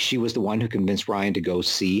party. She was the one who convinced Ryan to go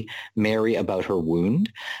see Mary about her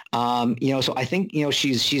wound. So I think,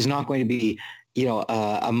 she's not going to be,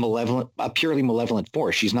 a purely malevolent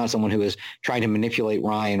force. She's not someone who is trying to manipulate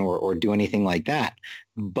Ryan or do anything like that.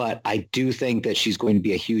 But I do think that she's going to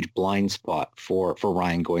be a huge blind spot for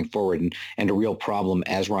Ryan going forward, and a real problem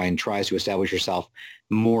as Ryan tries to establish herself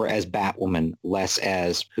more as Batwoman, less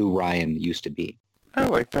as who Ryan used to be. I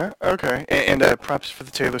like that. Okay, and props for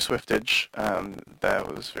the Taylor Swiftage.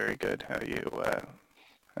 That was very good.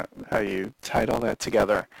 How you tied all that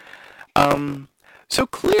together. So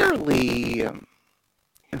clearly,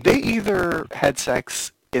 they either had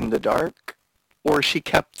sex in the dark, or she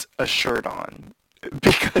kept a shirt on,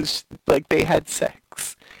 because they had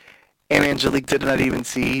sex, and Angelique did not even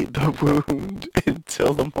see the wound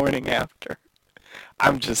until the morning after.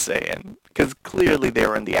 I'm just saying, because clearly they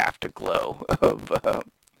were in the afterglow of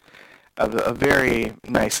a very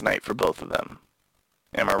nice night for both of them.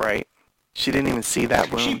 Am I right? She didn't even see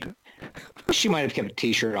that wound. She might have kept a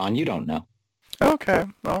T-shirt on. You don't know. Okay,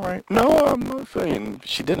 all right. No, I'm not saying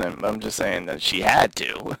she didn't. I'm just saying that she had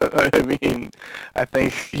to. I mean, I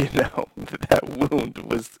think, that wound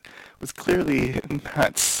was clearly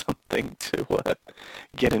not something to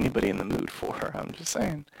get anybody in the mood for. I'm just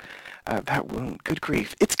saying. That wound, good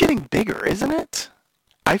grief. It's getting bigger, isn't it?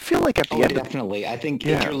 I feel like at the end definitely. I think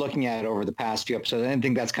if you're looking at it over the past few episodes, I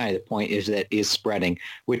think that's kind of the point, is that is spreading,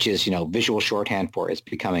 which is, visual shorthand for it's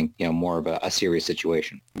becoming, more of a serious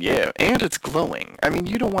situation. Yeah, and it's glowing. I mean,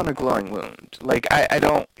 you don't want a glowing wound. I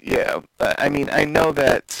don't, I mean, I know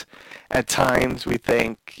that at times we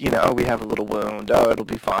think, we have a little wound, it'll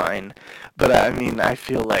be fine. But I mean, I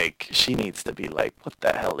feel like she needs to be like, what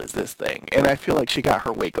the hell is this thing? And I feel like she got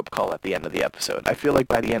her wake-up call at the end of the episode. I feel like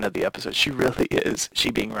by the end of the episode, she really is, she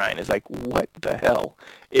being Ryan, is like, what the hell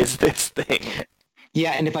is this thing?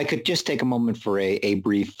 Yeah, and if I could just take a moment for a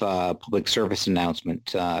brief public service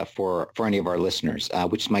announcement for any of our listeners,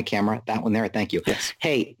 which is my camera, that one there, thank you. Yes.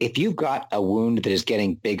 Hey, if you've got a wound that is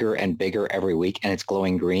getting bigger and bigger every week and it's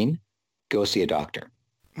glowing green, go see a doctor.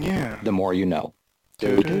 Yeah. The more you know.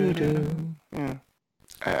 Yeah.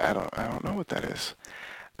 I don't know what that is.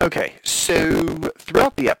 Okay, so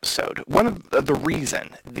throughout the episode, one of the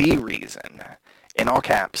reason, in all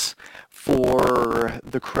caps, for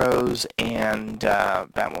the Crows and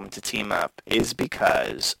Batwoman to team up is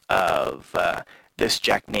because of this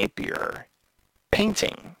Jack Napier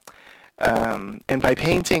painting. And by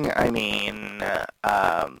painting, I mean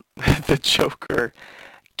the Joker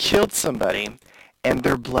killed somebody and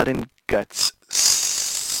their blood and guts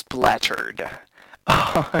splattered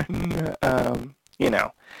on,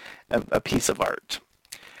 a piece of art.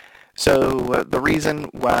 So the reason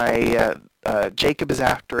why Jacob is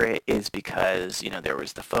after it is because, there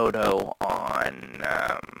was the photo on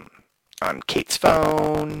Kate's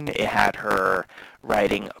phone. It had her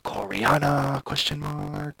writing Coriana, ?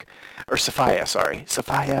 Or Sophia, ?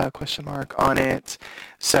 On it.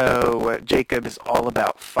 So Jacob is all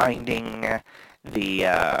about finding the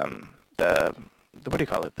what do you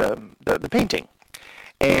call it? The painting.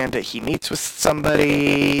 And he meets with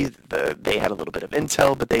somebody. They had a little bit of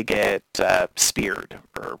intel, but they get speared,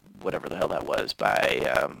 or whatever the hell that was,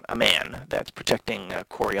 by a man that's protecting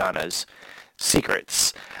Coriana's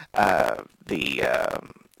secrets. The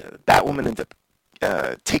Batwoman ends up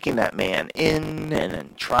taking that man in and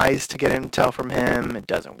then tries to get intel from him. It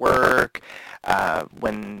doesn't work.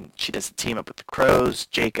 When she does the team up with the Crows,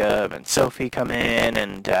 Jacob and Sophie come in,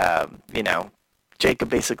 and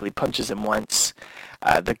Jacob basically punches him once.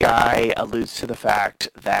 The guy alludes to the fact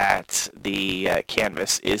that the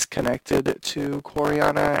canvas is connected to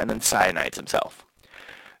Coriana and then cyanides himself.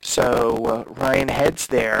 So Ryan heads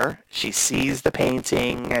there. She sees the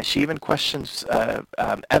painting. She even questions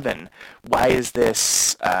Evan, why is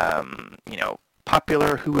this,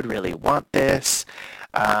 popular? Who would really want this?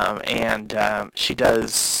 And she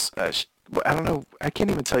does... I don't know, I can't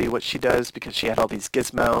even tell you what she does because she had all these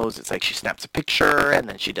gizmos. It's like she snaps a picture and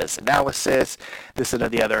then she does analysis, this and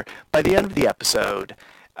the other. By the end of the episode,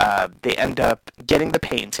 they end up getting the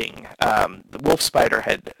painting. The wolf spider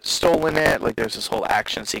had stolen it. Like, there's this whole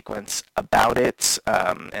action sequence about it.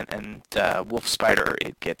 And wolf spider,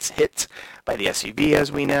 it gets hit by the SUV,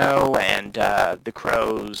 as we know, and the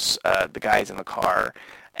crows, the guys in the car,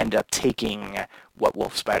 end up taking what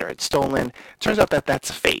wolf spider had stolen. Turns out that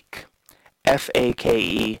that's fake.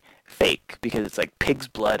 Fake, fake, because it's like pig's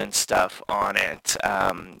blood and stuff on it.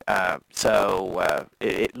 So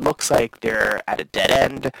it looks like they're at a dead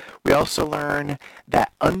end. We also learn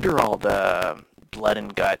that under all the blood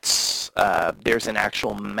and guts, there's an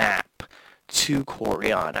actual map to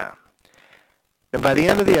Coriana. And by the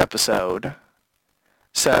end of the episode,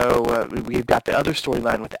 so we've got the other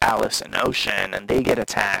storyline with Alice and Ocean, and they get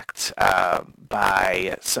attacked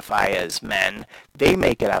by Sophia's men. They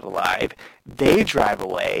make it out alive. They drive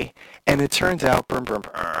away, and it turns out,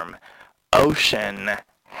 Ocean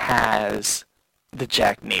has the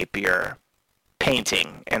Jack Napier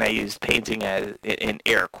painting, and I used painting as in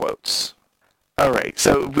air quotes. All right,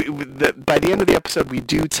 so by the end of the episode, we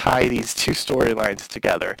do tie these two storylines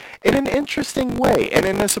together in an interesting way and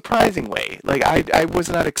in a surprising way. Like, I was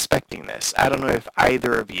not expecting this. I don't know if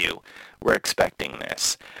either of you were expecting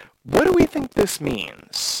this. What do we think this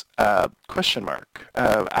means? Question mark.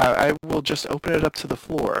 I will just open it up to the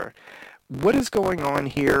floor. What is going on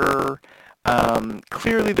here?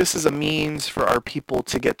 Clearly, this is a means for our people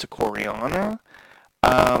to get to Coriana,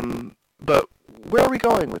 but where are we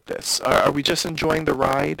going with this? Are we just enjoying the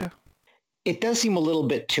ride? It does seem a little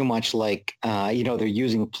bit too much like, they're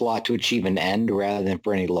using plot to achieve an end rather than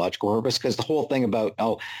for any logical purpose. Because the whole thing about,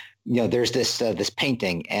 there's this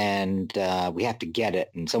painting and we have to get it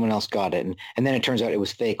and someone else got it. And then it turns out it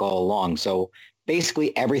was fake all along. So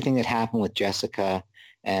basically everything that happened with Jessica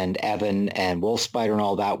and Evan and Wolf Spider and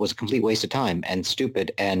all that was a complete waste of time and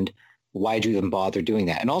stupid. And why'd you even bother doing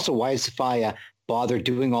that? And also, why is Sophia bother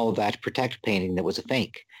doing all of that to protect a painting that was a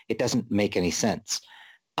fake? It doesn't make any sense.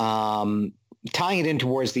 Tying it in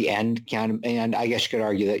towards the end, and I guess you could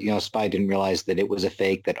argue that, Spy didn't realize that it was a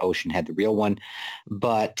fake, that Ocean had the real one.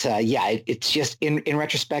 But it's just in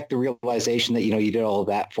retrospect, the realization that, you did all of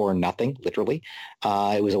that for nothing, literally.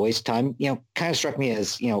 It was a waste of time, kind of struck me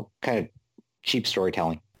as, kind of cheap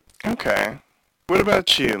storytelling. Okay. What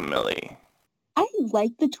about you, Millie? I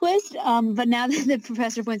like the twist, but now that the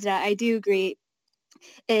professor points it out, I do agree.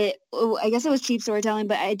 I guess it was cheap storytelling,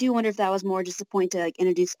 but I do wonder if that was more just a point to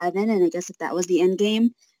introduce Evan, and I guess if that was the end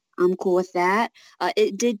game, I'm cool with that.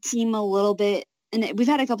 It did seem a little bit, and we've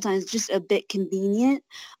had a couple times, just a bit convenient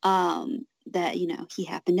that he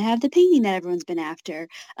happened to have the painting that everyone's been after.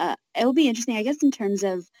 It will be interesting, I guess, in terms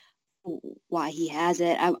of why he has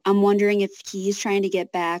it. I'm wondering if he's trying to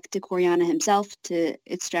get back to Coriana himself to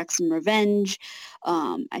extract some revenge.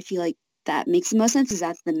 I feel like that makes the most sense, because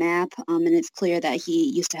that's the map, and it's clear that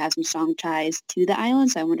he used to have some strong ties to the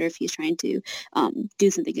island, so I wonder if he's trying to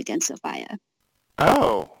do something against Sophia.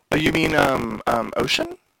 Oh, you mean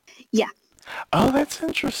Ocean? Yeah. Oh, that's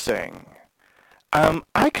interesting.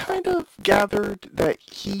 I kind of gathered that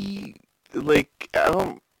he, I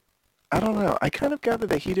don't know. I kind of gathered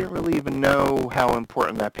that he didn't really even know how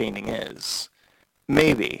important that painting is.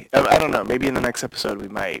 Maybe. I don't know. Maybe in the next episode we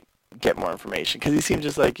might get more information, because he seems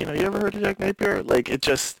just like, you ever heard of Jack Napier? It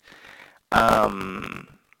just, I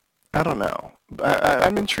don't know.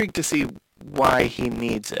 I'm intrigued to see why he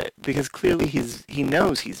needs it, because clearly he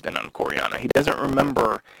knows he's been on Coriana. He doesn't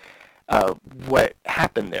remember what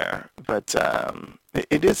happened there, but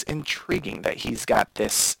it is intriguing that he's got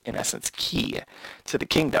this, in essence, key to the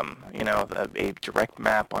kingdom, a direct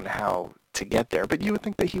map on how to get there, but you would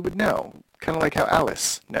think that he would know, kind of like how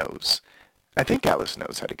Alice knows. I think Alice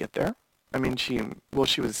knows how to get there. I mean, she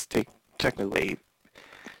was technically,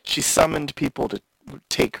 she summoned people to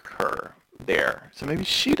take her there. So maybe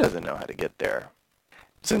she doesn't know how to get there.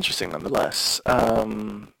 It's interesting nonetheless.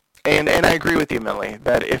 And I agree with you, Millie,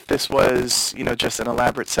 that if this was, just an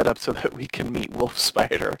elaborate setup so that we can meet Wolf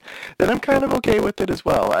Spider, then I'm kind of okay with it as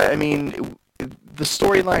well. I mean, the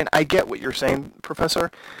storyline, I get what you're saying,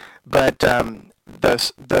 Professor, but the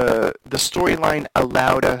storyline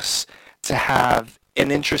allowed us to have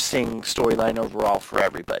an interesting storyline overall for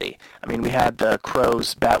everybody. I mean, we had the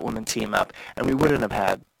Crows Batwoman team up, and we wouldn't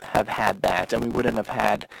have had that, and we wouldn't have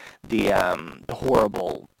had the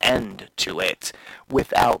horrible end to it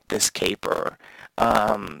without this caper.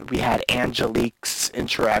 We had Angelique's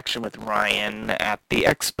interaction with Ryan at the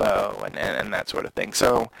expo and that sort of thing.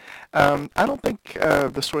 So I don't think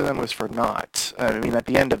the storyline was for naught. I mean, at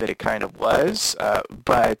the end of it, it kind of was.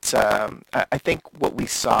 But I think what we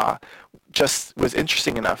saw just was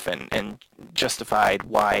interesting enough and justified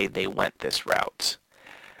why they went this route.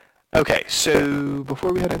 Okay, so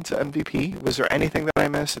before we head into MVP, was there anything that I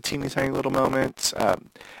missed? A teeny tiny little moment?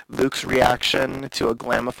 Luke's reaction to a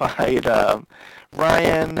glamified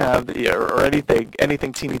Ryan, or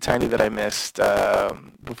anything teeny tiny that I missed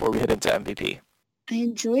before we head into MVP? I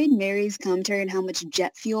enjoyed Mary's commentary on how much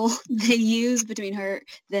jet fuel they use between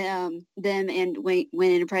them and Wayne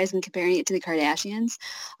Enterprise and comparing it to the Kardashians.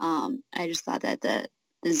 I just thought that the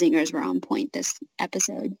zingers were on point this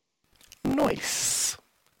episode. Nice.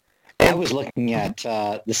 I was looking at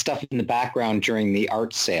the stuff in the background during the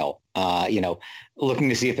art sale, looking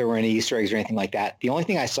to see if there were any Easter eggs or anything like that. The only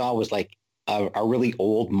thing I saw was like a really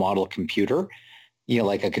old model computer,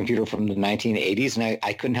 like a computer from the 1980s. And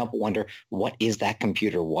I couldn't help but wonder, what is that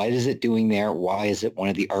computer? What is it doing there? Why is it one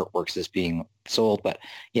of the artworks that's being sold? But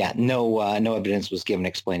yeah, no evidence was given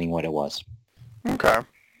explaining what it was. Okay.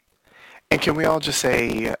 And can we all just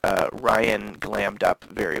say Ryan glammed up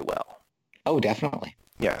very well? Oh, definitely.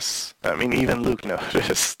 Yes. I mean, even Luke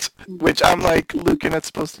noticed. Which I'm like, Luke, you're not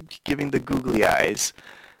supposed to be giving the googly eyes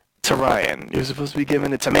to Ryan. You're supposed to be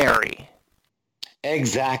giving it to Mary.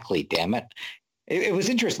 Exactly, damn it. It was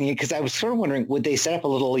interesting because I was sort of wondering, would they set up a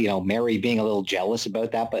little, Mary being a little jealous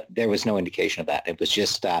about that? But there was no indication of that. It was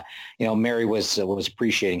just, Mary was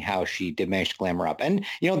appreciating how she did manage to glamour up. And,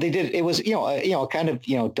 they did, it was, a kind of,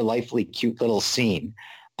 delightfully cute little scene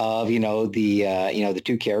of, the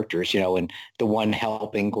two characters, and the one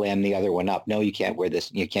helping glam the other one up. No, you can't wear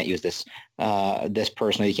this. You can't use this, this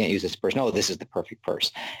purse. No, you can't use this purse. No, this is the perfect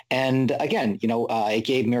purse. And again, it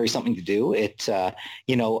gave Mary something to do. It,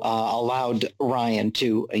 allowed Ryan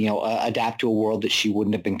to, adapt to a world that she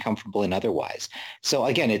wouldn't have been comfortable in otherwise. So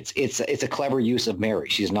again, it's a clever use of Mary.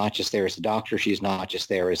 She's not just there as a doctor. She's not just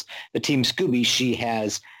there as the Team Scooby. She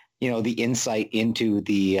has, the insight into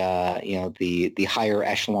the higher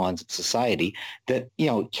echelons of society that,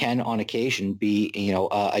 can on occasion be,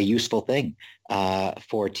 a useful thing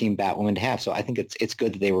for Team Batwoman to have. So I think it's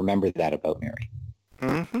good that they remember that about Mary.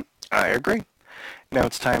 Mm-hmm. I agree. Now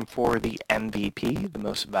it's time for the MVP, the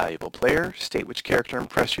most valuable player. State which character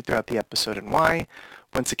impressed you throughout the episode and why.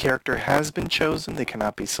 Once a character has been chosen, they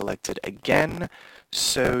cannot be selected again.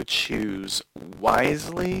 So choose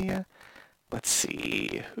wisely. Let's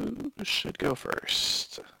see, who should go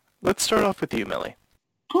first? Let's start off with you, Millie.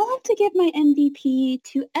 I'll have to give my MVP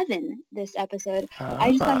to Evan this episode.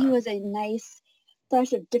 I just thought he was a nice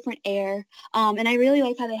fresh of different air. And I really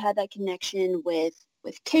like how they had that connection with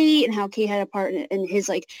Kate and how Kate had a part in his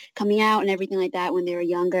like coming out and everything like that when they were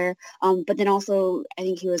younger. But then also I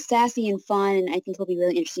think he was sassy and fun, and I think he'll be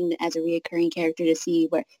really interesting as a reoccurring character to see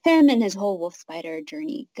where him and his whole wolf spider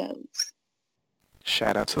journey goes.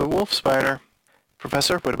 Shout out to the wolf spider.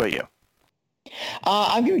 Professor, what about you?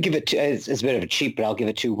 I'm going to give it to, it's a bit of a cheat, but I'll give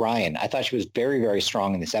it to Ryan. I thought she was very, very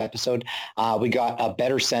strong in this episode. We got a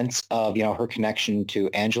better sense of, her connection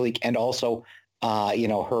to Angelique and also,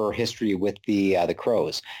 her history with the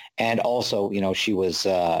Crows. And also, she was,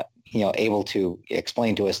 able to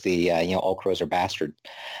explain to us the, all crows are bastard,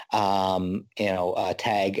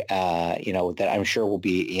 tag, that I'm sure will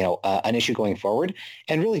be, an issue going forward,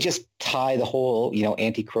 and really just tie the whole,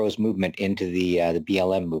 anti-crows movement into the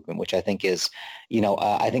BLM movement, which I think is,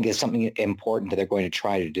 is something important that they're going to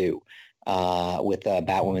try to do with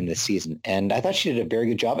Batwoman this season. And I thought she did a very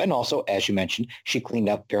good job. And also, as you mentioned, she cleaned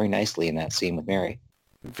up very nicely in that scene with Mary.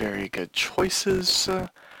 Very good choices.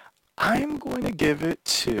 I'm going to give it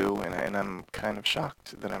to, and I'm kind of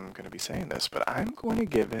shocked that I'm going to be saying this, but I'm going to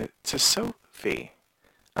give it to Sophie.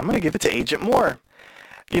 I'm going to give it to Agent Moore.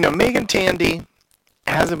 Megan Tandy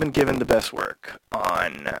hasn't been given the best work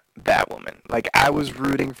on Batwoman. Like, I was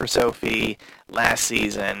rooting for Sophie last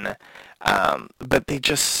season, but they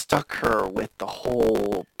just stuck her with the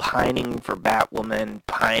whole pining for Batwoman,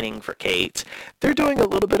 pining for Kate. They're doing a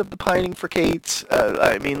little bit of the pining for Kate.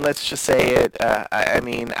 Let's just say it. I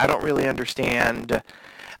don't really understand.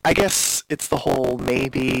 I guess it's the whole,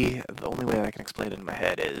 maybe the only way I can explain it in my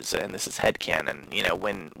head is, and this is headcanon,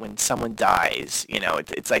 when someone dies,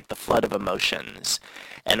 it's like the flood of emotions,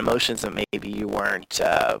 and emotions that maybe you weren't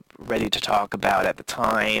ready to talk about at the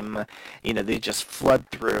time, they just flood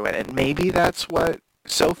through, and maybe that's what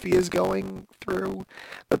Sophie is going through.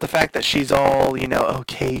 But the fact that she's all, oh,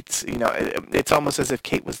 Kate, it's almost as if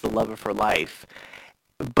Kate was the love of her life.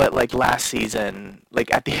 But like last season,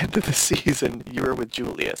 like at the end of the season, you were with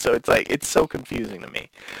Julia. So it's like, it's so confusing to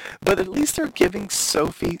me. But at least they're giving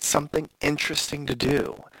Sophie something interesting to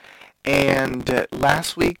do. And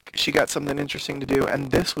last week, she got something interesting to do.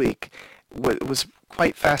 And this week was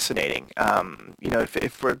quite fascinating.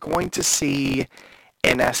 If we're going to see,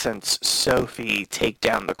 in essence, Sophie take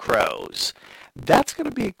down the Crows, That's going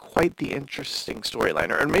to be quite the interesting storyline.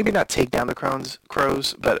 Or maybe not take down the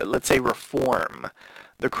crows, but let's say reform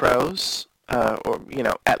the crows, or,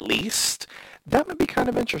 at least. That would be kind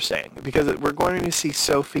of interesting, because we're going to see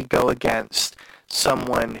Sophie go against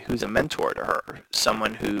someone who's a mentor to her,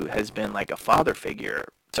 someone who has been like a father figure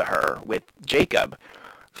to her with Jacob.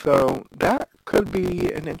 So that could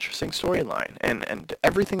be an interesting storyline. And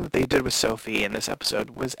everything that they did with Sophie in this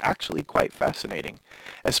episode was actually quite fascinating,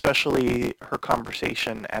 especially her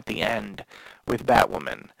conversation at the end with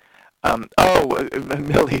Batwoman.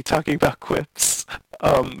 Millie, talking about quips.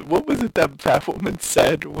 What was it that Batwoman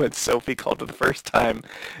said when Sophie called her the first time?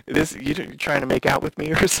 You're trying to make out with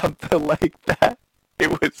me or something like that? It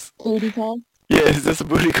was... Booty call? Yeah, is this a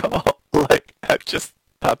booty call? Like, I just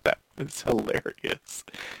thought that was hilarious.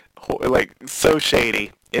 Like, so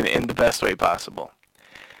shady in the best way possible.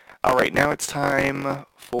 All right, now it's time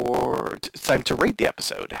to rate the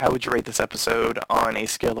episode. How would you rate this episode on a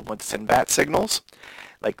scale of 1 to 10 bat signals,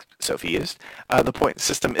 like Sophie used? The point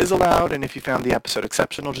system is allowed, and if you found the episode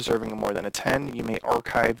exceptional, deserving of more than a 10, you may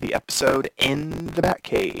archive the episode in the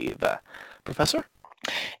Batcave. Professor?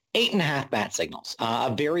 8.5 bat signals.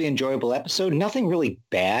 A very enjoyable episode. Nothing really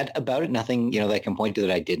bad about it. Nothing, that I can point to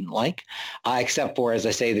that I didn't like, except for, as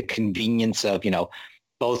I say, the convenience of,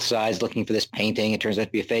 both sides looking for this painting. It turns out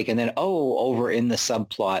to be a fake. And then, over in the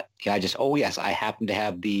subplot, yes, I happen to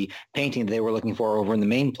have the painting that they were looking for over in the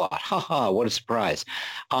main plot. What a surprise.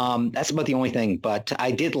 That's about the only thing. But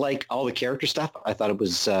I did like all the character stuff. I thought it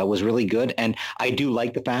was really good. And I do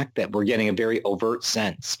like the fact that we're getting a very overt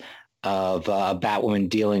sense of Batwoman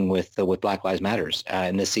dealing with Black Lives Matters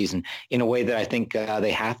in this season in a way that I think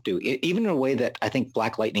they have to, even in a way that I think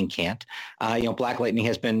Black Lightning can't. Black Lightning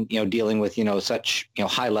has been, dealing with, such,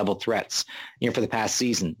 high level threats, for the past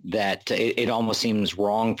season that it almost seems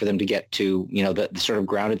wrong for them to get to, the sort of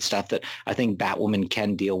grounded stuff that I think Batwoman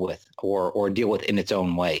can deal with or deal with in its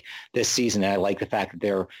own way this season. And I like the fact that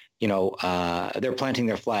they're planting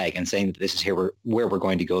their flag and saying that this is where we're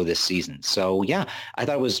going to go this season. So yeah, I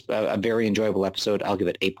thought it was a very enjoyable episode. I'll give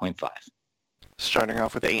it 8.5. Starting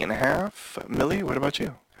off with 8.5. Millie, what about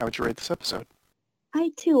you? How would you rate this episode? I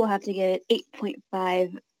too will have to give it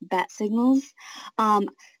 8.5 bat signals.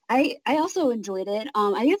 I also enjoyed it.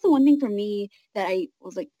 I guess the one thing for me that I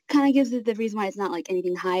was like kind of gives it the reason why it's not like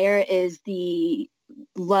anything higher is the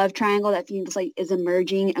love triangle that feels like is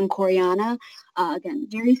emerging in Coriana. Again,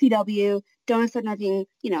 very CW. Don't expect nothing,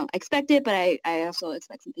 expected, but I also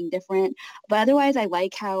expect something different. But otherwise, I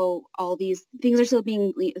like how all these things are still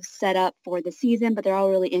being set up for the season, but they're all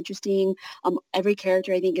really interesting. Every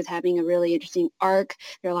character, I think, is having a really interesting arc.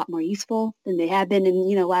 They're a lot more useful than they have been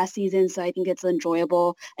in, last season. So I think it's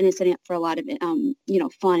enjoyable, and it's setting up for a lot of,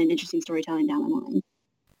 fun and interesting storytelling down the line.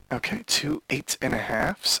 Okay, 2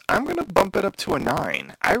 8.5s. I'm going to bump it up to a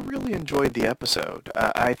 9. I really enjoyed the episode.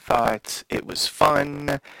 I thought it was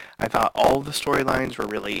fun. I thought all the storylines were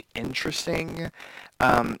really interesting.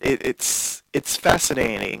 It's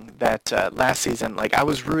fascinating that last season, I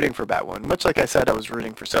was rooting for Batwoman. Much like I said, I was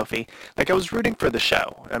rooting for Sophie. I was rooting for the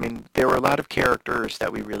show. I mean, there were a lot of characters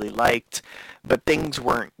that we really liked, but things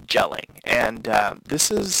weren't gelling. And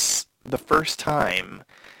this is the first time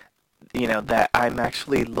that I'm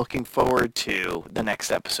actually looking forward to the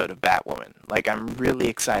next episode of Batwoman. I'm really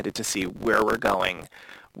excited to see where we're going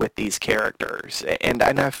with these characters. And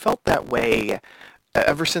I've felt that way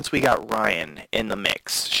ever since we got Ryan in the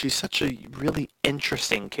mix. She's such a really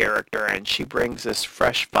interesting character, and she brings this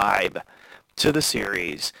fresh vibe to the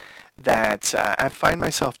series that I find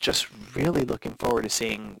myself just really looking forward to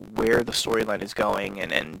seeing where the storyline is going,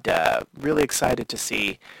 and really excited to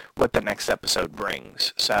see what the next episode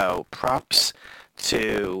brings. So props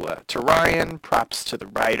to Ryan, props to the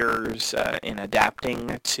writers in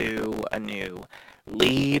adapting to a new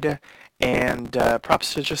lead, and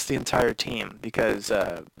props to just the entire team, because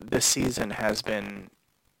this season has been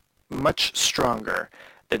much stronger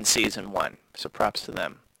than season 1. So props to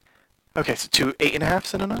them. Okay, so 2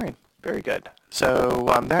 8.5s and a 9. Very good. So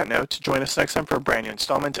on that note, join us next time for a brand new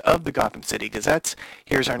installment of the Gotham City Gazette.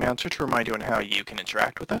 Here's our announcer to remind you on how you can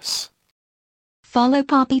interact with us. Follow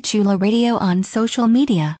Poppy Chulo Radio on social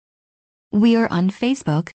media. We are on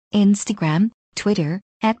Facebook, Instagram, Twitter,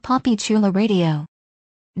 at Poppy Chulo Radio.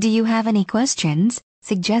 Do you have any questions,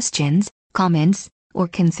 suggestions, comments, or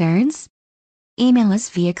concerns? Email us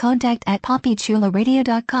via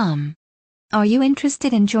contact@poppychuloradio.com. Are you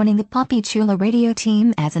interested in joining the Poppy Chulo Radio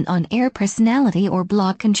team as an on-air personality or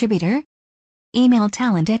blog contributor? Email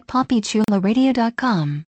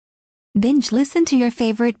talent@poppychuloradio.com. Binge listen to your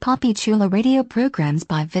favorite Poppy Chulo Radio programs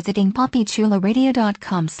by visiting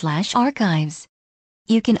poppychuloradio.com/archives.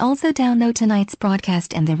 You can also download tonight's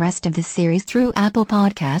broadcast and the rest of the series through Apple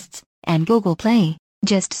Podcasts and Google Play.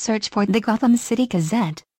 Just search for the Gotham City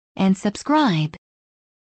Gazette and subscribe.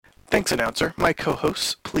 Thanks, announcer. My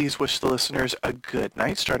co-hosts, please wish the listeners a good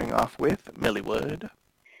night, starting off with Millie Wood.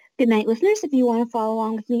 Good night, listeners. If you want to follow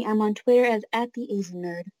along with me, I'm on Twitter as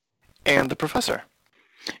 @theasiannerd. And the Professor.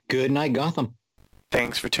 Good night, Gotham.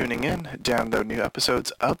 Thanks for tuning in. Download new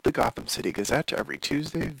episodes of the Gotham City Gazette every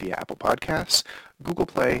Tuesday via Apple Podcasts, Google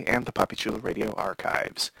Play, and the Papi Chulo Radio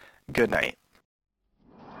archives. Good night.